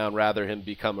build around rather than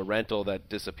become a rental that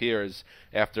disappears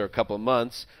after a couple of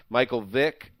months. Michael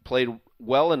Vick played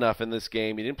well enough in this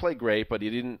game. He didn't play great, but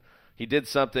he did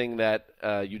something that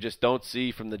you just don't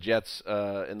see from the Jets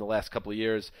in the last couple of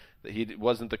years. He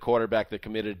wasn't the quarterback that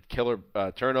committed killer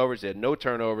turnovers. He had no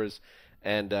turnovers,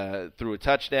 and threw a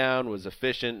touchdown, was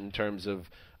efficient in terms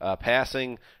of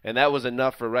passing, and that was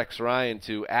enough for Rex Ryan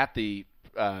to, at the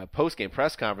post-game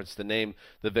press conference, to name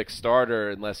the Vic starter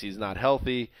unless he's not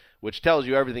healthy, which tells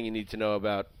you everything you need to know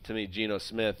about, to me, Geno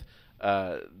Smith.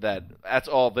 That's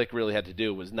all Vic really had to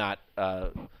do, was not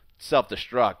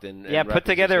self-destruct and put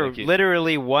together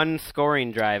literally one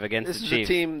scoring drive against this the is Chiefs.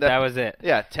 A team that was it.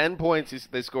 Yeah, 10 points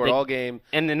they scored all game,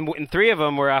 and then 3 of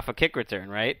them were off a kick return,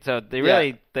 right? So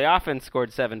the offense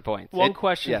scored 7 points. One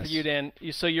question for you, Dan.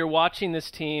 So you're watching this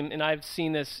team, and I've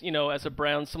seen this, as a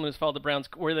Browns, someone who's followed the Browns,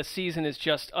 where the season is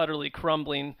just utterly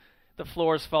crumbling. The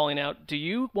floor is falling out. Do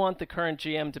you want the current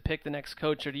GM to pick the next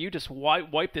coach, or do you just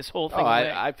wipe this whole thing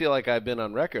away? I feel like I've been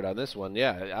on record on this one.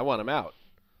 Yeah, I want him out.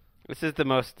 This is the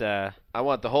most. I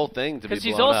want the whole thing to be blown up. Because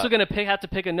he's also going to have to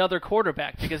pick another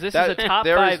quarterback, because this is a top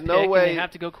 5 pick, and they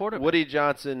have to go quarterback. Woody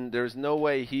Johnson, there's no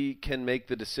way he can make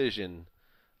the decision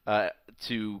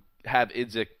to have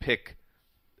Idzik pick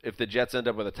if the Jets end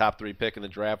up with a top 3 pick in the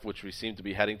draft, which we seem to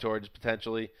be heading towards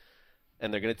potentially,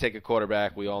 and they're going to take a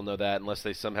quarterback. We all know that, unless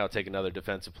they somehow take another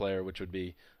defensive player, which would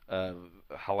be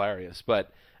hilarious.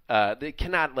 But they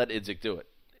cannot let Idzik do it.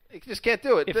 You just can't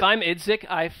do it. If I'm Idzik,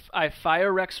 I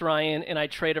fire Rex Ryan and I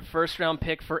trade a first-round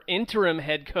pick for interim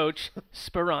head coach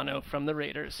Sperano from the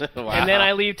Raiders. Wow. And then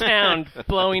I leave town,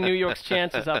 blowing New York's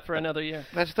chances up for another year.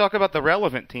 Let's talk about the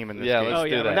relevant team in this game. Let's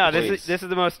do that. No, this is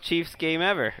the most Chiefs game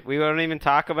ever. We won't even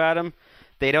talk about them.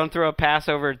 They don't throw a pass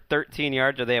over 13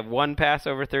 yards, or they have one pass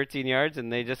over 13 yards,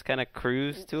 and they just kind of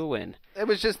cruise to a win. It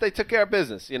was just they took care of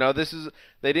business.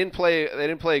 They didn't play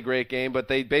a great game, but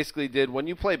they basically did. When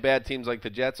you play bad teams like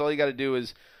the Jets, all you got to do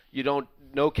is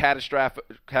no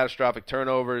catastrophic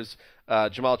turnovers.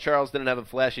 Jamal Charles didn't have a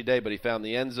flashy day, but he found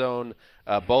the end zone.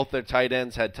 Both their tight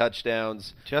ends had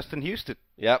touchdowns. Justin Houston.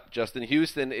 Yep, Justin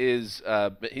Houston is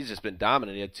he's just been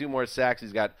dominant. He had 2 more sacks.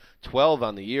 He's got 12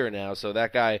 on the year now, so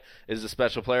that guy is a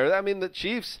special player. I mean, the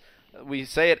Chiefs, we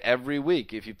say it every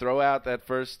week. If you throw out that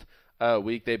first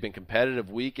week, they've been competitive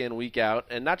week in, week out,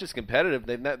 and not just competitive.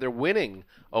 They're winning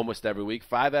almost every week,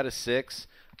 5 out of 6.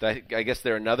 I guess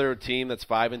they're another team that's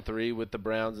 5-3 with the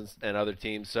Browns and other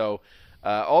teams. So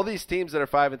all these teams that are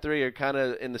 5-3 are kind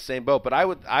of in the same boat. But I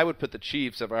would put the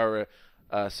Chiefs, if I were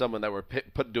someone that were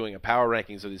doing a power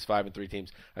rankings of these 5-3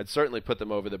 teams, I'd certainly put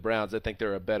them over the Browns. I think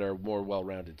they're a better, more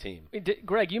well-rounded team.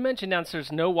 Greg, you mentioned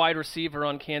downstairs no wide receiver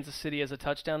on Kansas City as a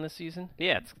touchdown this season.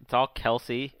 Yeah, it's all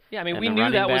Kelsey. Yeah, I mean, we knew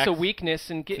that was a weakness,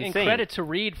 and credit to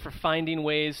Reed for finding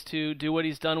ways to do what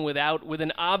he's done with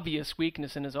an obvious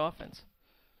weakness in his offense.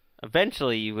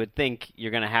 Eventually, you would think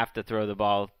you're going to have to throw the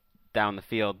ball down the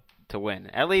field to win,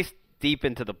 at least deep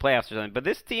into the playoffs or something. But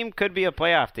this team could be a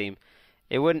playoff team.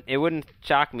 It wouldn't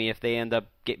shock me if they end up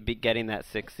getting that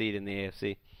 6th seed in the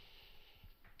AFC.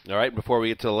 All right, before we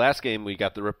get to the last game, we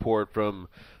got the report from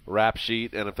Rap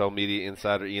Sheet, NFL media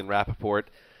insider Ian Rappaport,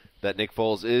 that Nick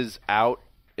Foles is out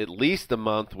at least a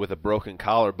month with a broken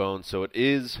collarbone, so it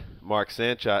is Mark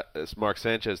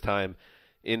Sanchez time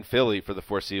in Philly for the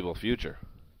foreseeable future.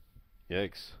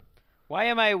 Yikes. Why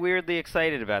am I weirdly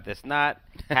excited about this? Not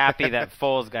happy that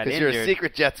Foles got injured. Because you're a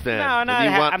secret Jets fan. No,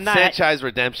 and you want franchise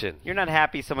redemption. You're not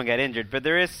happy someone got injured, but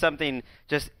there is something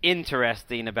just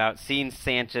interesting about seeing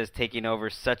Sanchez taking over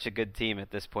such a good team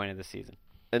at this point of the season.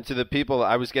 And to the people,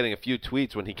 I was getting a few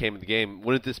tweets when he came in the game.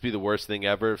 Wouldn't this be the worst thing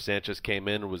ever if Sanchez came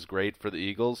in and was great for the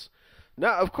Eagles? No,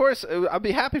 of course, I'd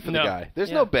be happy for the guy.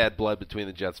 There's no bad blood between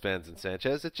the Jets fans and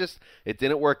Sanchez. It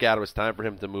didn't work out. It was time for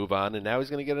him to move on, and now he's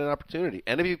going to get an opportunity.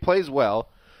 And if he plays well,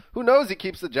 who knows? He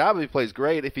keeps the job if he plays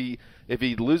great. If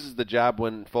he loses the job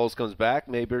when Foles comes back,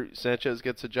 maybe Sanchez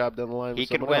gets a job down the line with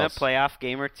someone else. He could win a playoff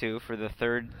game or two for the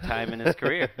third time in his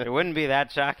career. It wouldn't be that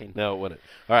shocking. No, it wouldn't.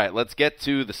 All right, let's get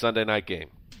to the Sunday night game.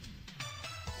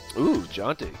 Ooh,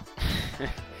 jaunty.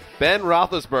 Ben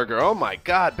Roethlisberger. Oh, my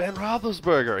God, Ben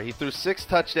Roethlisberger. He threw 6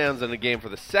 touchdowns in a game for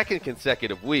the second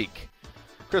consecutive week.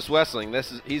 Chris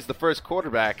Wessling, he's the first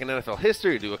quarterback in NFL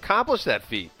history to accomplish that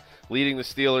feat, leading the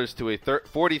Steelers to a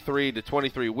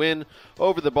 43-23 win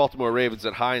over the Baltimore Ravens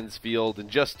at Heinz Field in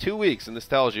just 2 weeks. And this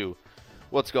tells you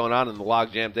what's going on in the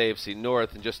logjammed AFC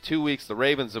North. In just 2 weeks, the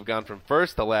Ravens have gone from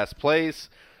first to last place.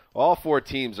 All 4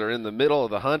 teams are in the middle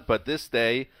of the hunt, but this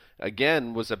day,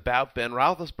 again, was about Ben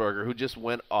Roethlisberger, who just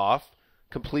went off.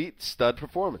 Complete stud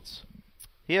performance.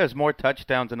 He has more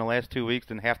touchdowns in the last 2 weeks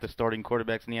than half the starting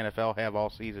quarterbacks in the NFL have all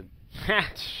season.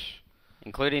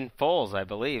 Including Foles, I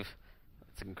believe.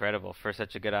 It's incredible for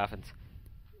such a good offense.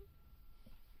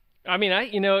 I mean,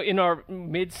 in our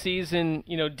mid-season,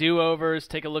 do-overs,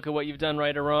 take a look at what you've done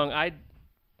right or wrong.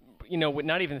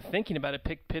 Not even thinking about it,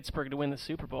 pick Pittsburgh to win the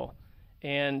Super Bowl.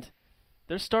 And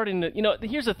they're starting to,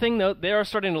 here's the thing, though. They are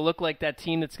starting to look like that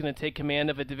team that's going to take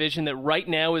command of a division that right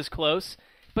now is close.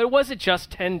 But was it just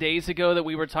 10 days ago that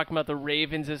we were talking about the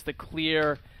Ravens as the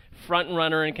clear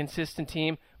front-runner and consistent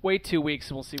team? Wait 2 weeks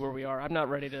and we'll see where we are. I'm not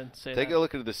ready to say that. Take a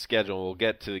look at the schedule. We'll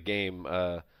get to the game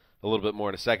a little bit more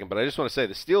in a second. But I just want to say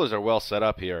the Steelers are well set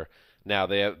up here. Now,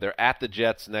 they're at the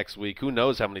Jets next week. Who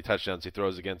knows how many touchdowns he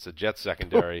throws against the Jets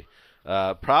secondary.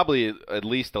 Probably at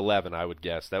least 11, I would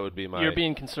guess. That would be my... You're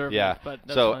being conservative, yeah. But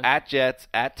that's so fine. At Jets,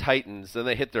 at Titans, then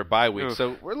they hit their bye week. Oof.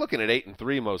 So we're looking at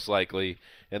 8-3 most likely.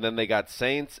 And then they got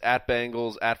Saints, at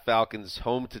Bengals, at Falcons,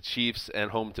 home to Chiefs,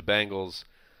 and home to Bengals.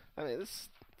 I mean, this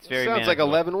very sounds like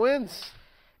 11 wins.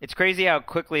 It's crazy how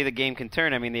quickly the game can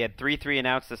turn. I mean, they had 3-3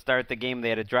 announced to start the game. They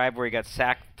had a drive where he got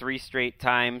sacked 3 straight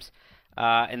times.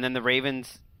 And then the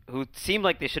Ravens, who seemed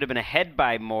like they should have been ahead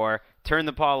by more, turned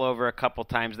the ball over a couple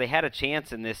times. They had a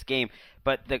chance in this game.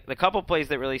 But the couple plays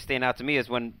that really stand out to me is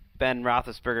when Ben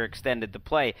Roethlisberger extended the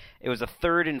play. It was a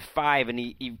 3rd and 5, and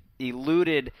he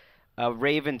eluded a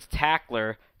Ravens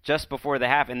tackler just before the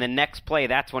half. And the next play,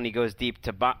 that's when he goes deep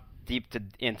to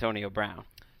Antonio Brown.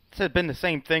 It's been the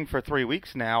same thing for 3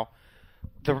 weeks now.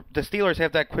 The Steelers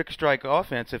have that quick strike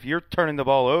offense. If you're turning the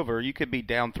ball over, you could be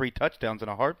down 3 touchdowns in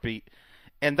a heartbeat.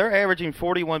 And they're averaging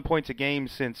 41 points a game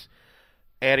since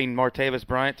adding Martavis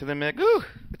Bryant to the mix. Whew.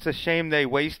 It's a shame they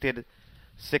wasted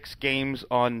 6 games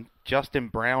on Justin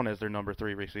Brown as their number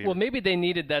 3 receiver. Well, maybe they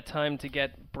needed that time to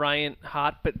get Bryant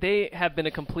hot, but they have been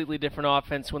a completely different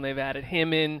offense when they've added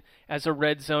him in as a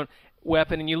red zone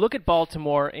weapon. And you look at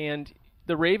Baltimore, and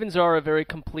the Ravens are a very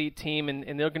complete team,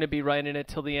 and they're going to be right in it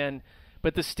till the end.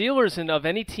 But the Steelers, of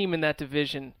any team in that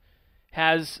division,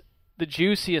 has the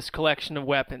juiciest collection of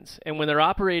weapons. And when they're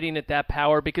operating at that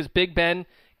power, because Big Ben,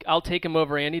 I'll take him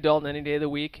over Andy Dalton any day of the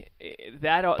week.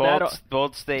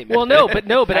 Bold statement. Well, no, but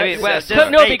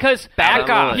because back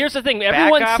off. Here's the thing: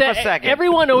 Second.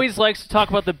 everyone always likes to talk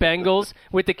about the Bengals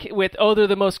with they're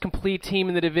the most complete team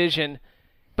in the division,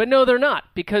 but no, they're not,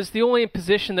 because the only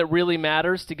position that really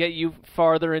matters to get you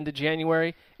farther into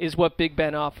January is what Big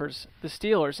Ben offers the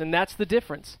Steelers, and that's the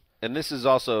difference. And this is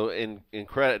also in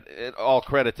credit, all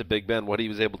credit to Big Ben, what he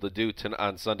was able to do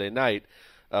on Sunday night.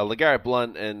 LeGarrette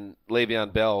Blount and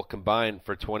Le'Veon Bell combined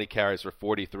for 20 carries for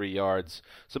 43 yards.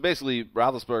 So basically,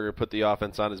 Roethlisberger put the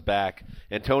offense on his back.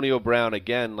 Antonio Brown,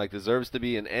 again, deserves to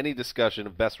be in any discussion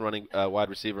of best running wide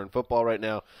receiver in football right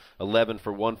now. 11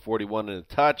 for 141 and a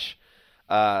touch.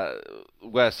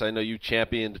 Wes, I know you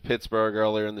championed Pittsburgh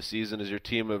earlier in the season as your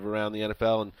team of around the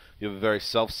NFL, and you have a very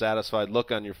self-satisfied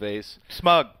look on your face.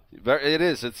 Smug. It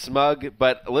is. It's smug.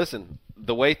 But listen,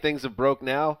 the way things have broke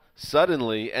now,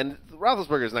 suddenly, and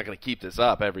Roethlisberger is not going to keep this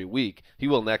up every week. He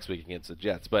will next week against the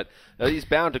Jets, but he's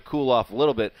bound to cool off a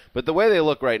little bit. But the way they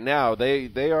look right now,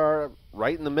 they are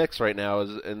right in the mix right now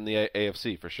in the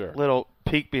AFC for sure. Little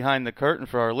peek behind the curtain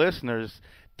for our listeners.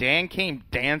 Dan came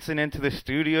dancing into the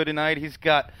studio tonight. He's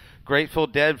got Grateful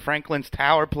Dead, Franklin's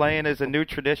Tower playing as a new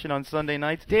tradition on Sunday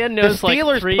nights. Dan knows the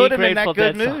Steelers like 3 put him in that Grateful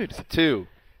good Dead mood. songs. Two.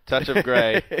 Touch of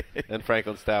Gray and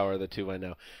Franklin Stour are the two I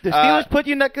know. The Steelers put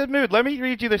you in that good mood. Let me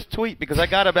read you this tweet because I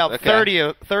got about 30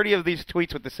 of these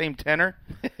tweets with the same tenor.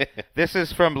 This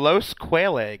is from Los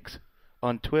Quail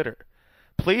on Twitter.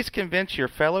 Please convince your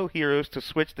fellow heroes to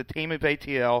switch the team of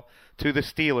ATL to the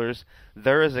Steelers.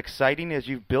 They're as exciting as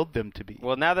you've built them to be.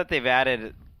 Well, now that they've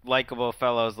added likable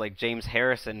fellows like James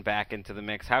Harrison back into the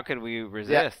mix, how could we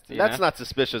resist? That's not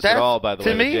suspicious at all, by the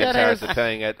way. Me, James Harrison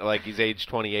saying it like he's age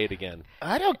 28 again.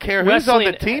 I don't care who's on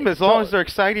the team as long as they're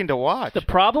exciting to watch. The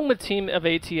problem with team of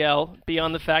ATL,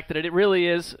 beyond the fact that it really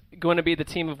is going to be the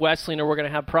team of Wesleyan or we're going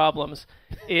to have problems,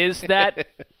 is that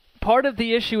part of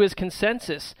the issue is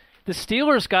consensus. The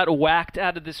Steelers got whacked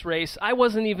out of this race. I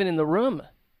wasn't even in the room.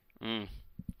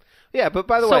 Yeah, but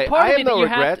by the way, I have no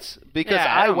regrets because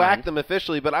I whacked them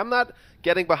officially, but I'm not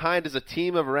getting behind as a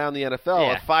team of around the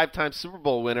NFL, a 5-time Super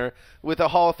Bowl winner with a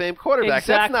Hall of Fame quarterback.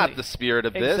 Exactly. That's not the spirit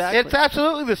of this. It's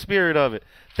absolutely the spirit of it.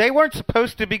 They weren't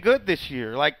supposed to be good this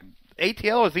year. Like,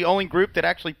 ATL is the only group that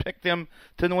actually picked them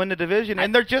to win the division,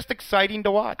 and they're just exciting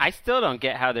to watch. I still don't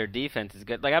get how their defense is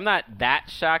good. Like, I'm not that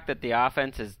shocked that the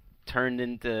offense has turned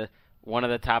into one of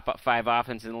the top 5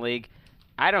 offenses in the league.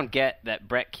 I don't get that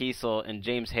Brett Kiesel and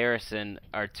James Harrison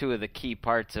are two of the key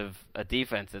parts of a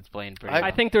defense that's playing pretty well.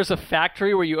 I think there's a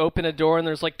factory where you open a door and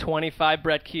there's like 25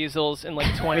 Brett Kiesels and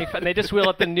like 25. And they just wheel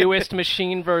up the newest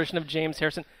machine version of James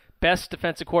Harrison. Best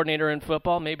defensive coordinator in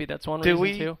football. Maybe that's one reason,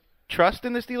 too. Do we trust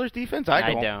in the Steelers' defense?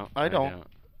 I don't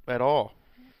at all.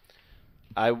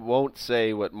 I won't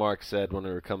say what Mark said when we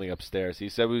were coming upstairs. He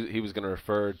said he was going to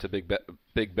refer to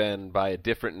Big Ben by a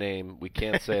different name. We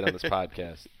can't say it on this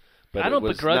podcast. But I don't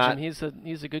begrudge him.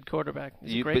 He's a good quarterback.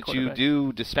 He's a great quarterback. But you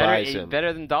do despise him.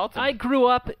 Better than Dalton. I grew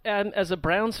up as a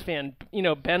Browns fan. You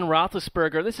know, Ben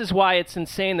Roethlisberger. This is why it's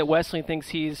insane that Wesleyan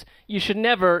thinks you should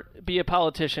never be a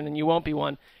politician, and you won't be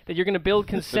one. That you're going to build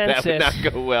consensus that would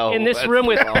not go well. in this room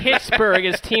with Pittsburgh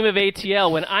as team of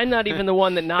ATL when I'm not even the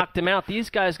one that knocked him out. These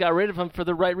guys got rid of him for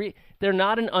the right reason. They're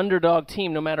not an underdog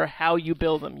team no matter how you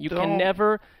build them. You can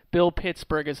never build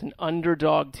Pittsburgh as an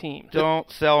underdog team. Don't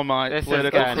sell my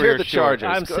political career. Let's hear the Chargers.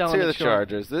 I'm selling the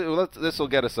Chargers. This will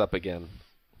get us up again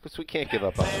because we can't give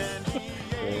up on them.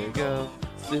 There you go.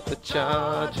 Super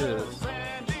Chargers.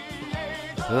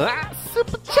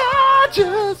 Super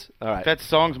Chargers. All right. That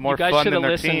song's more fun than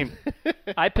their team.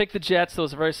 I picked the Jets. That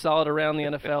was a very solid around the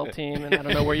NFL team, and I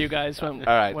don't know where you guys went.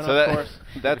 All right, went so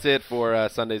that's it for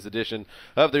Sunday's edition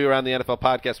of the Around the NFL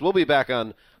podcast. We'll be back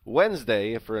on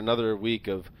Wednesday for another week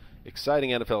of exciting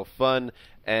NFL fun,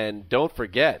 and don't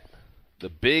forget the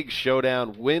big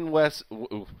showdown.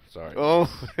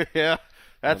 Yeah,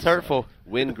 that's hurtful.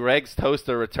 When Greg's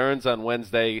Toaster returns on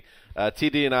Wednesday,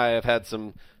 TD and I have had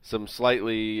some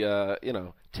slightly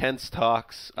tense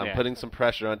talks. I'm putting some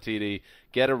pressure on TD.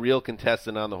 Get a real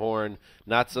contestant on the horn,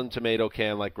 not some tomato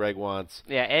can like Greg wants.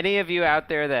 Yeah, any of you out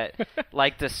there that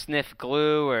like to sniff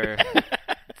glue or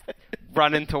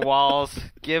run into walls,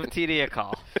 give TD a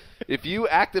call. If you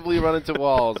actively run into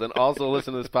walls and also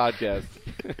listen to this podcast,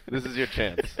 this is your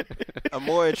chance. I'm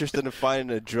more interested in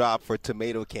finding a drop for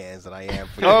tomato cans than I am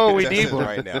for we need one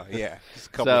right now. Yeah, just a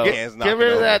couple of cans. Get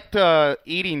rid of that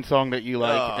eating song that you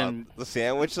like. The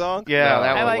sandwich song? Yeah,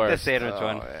 that I one like the sandwich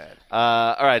one. Man.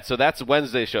 All right, so that's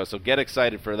Wednesday's show. So get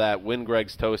excited for that. When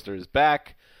Greg's Toaster is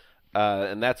back.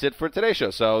 And that's it for today's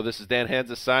show. So this is Dan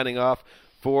Hanzus signing off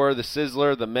for the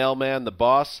Sizzler, the Mailman, the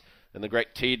Boss, and the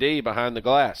great TD behind the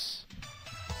glass.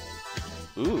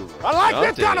 Ooh, I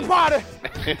like this kind of party.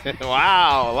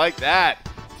 Wow, I like that.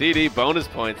 TD bonus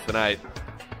points tonight.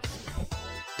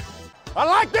 I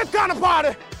like this kind of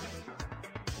party.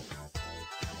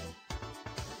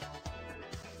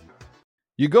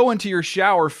 You go into your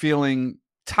shower feeling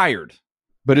tired,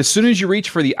 but as soon as you reach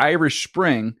for the Irish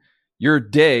Spring, your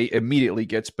day immediately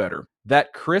gets better.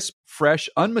 That crisp, fresh,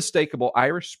 unmistakable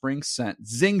Irish Spring scent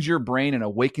zings your brain and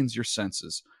awakens your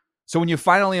senses. So when you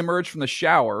finally emerge from the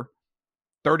shower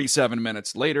 37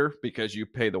 minutes later, because you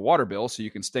pay the water bill so you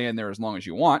can stay in there as long as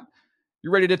you want,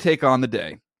 you're ready to take on the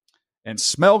day and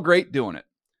smell great doing it.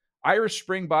 Irish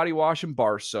Spring Body Wash and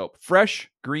Bar Soap. Fresh,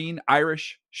 green,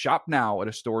 Irish. Shop now at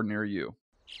a store near you.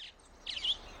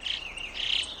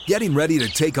 Getting ready to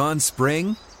take on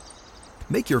spring?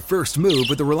 Make your first move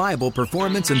with the reliable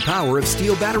performance and power of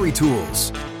Steel battery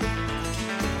tools.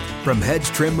 From hedge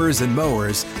trimmers and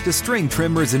mowers to string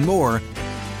trimmers and more,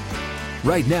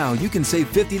 right now you can save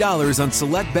 $50 on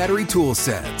select battery tool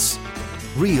sets.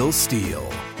 Real Steel.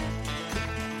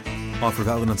 Offer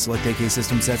valid on select AK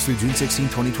system sets through June 16,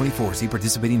 2024. See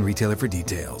participating retailer for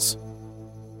details.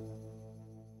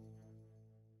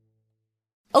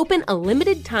 Open a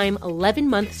limited-time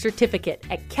 11-month certificate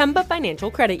at Kemba Financial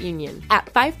Credit Union. At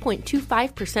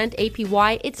 5.25%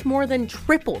 APY, it's more than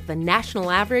triple the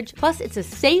national average, plus it's a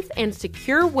safe and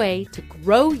secure way to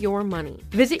grow your money.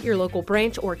 Visit your local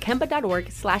branch or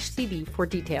kemba.org/CD for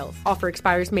details. Offer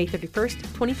expires May 31st,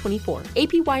 2024.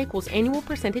 APY equals annual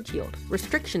percentage yield.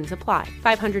 Restrictions apply.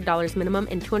 $500 minimum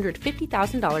and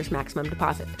 $250,000 maximum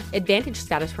deposit. Advantage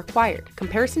status required.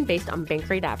 Comparison based on bank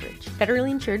rate average.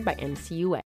 Federally insured by NCUA.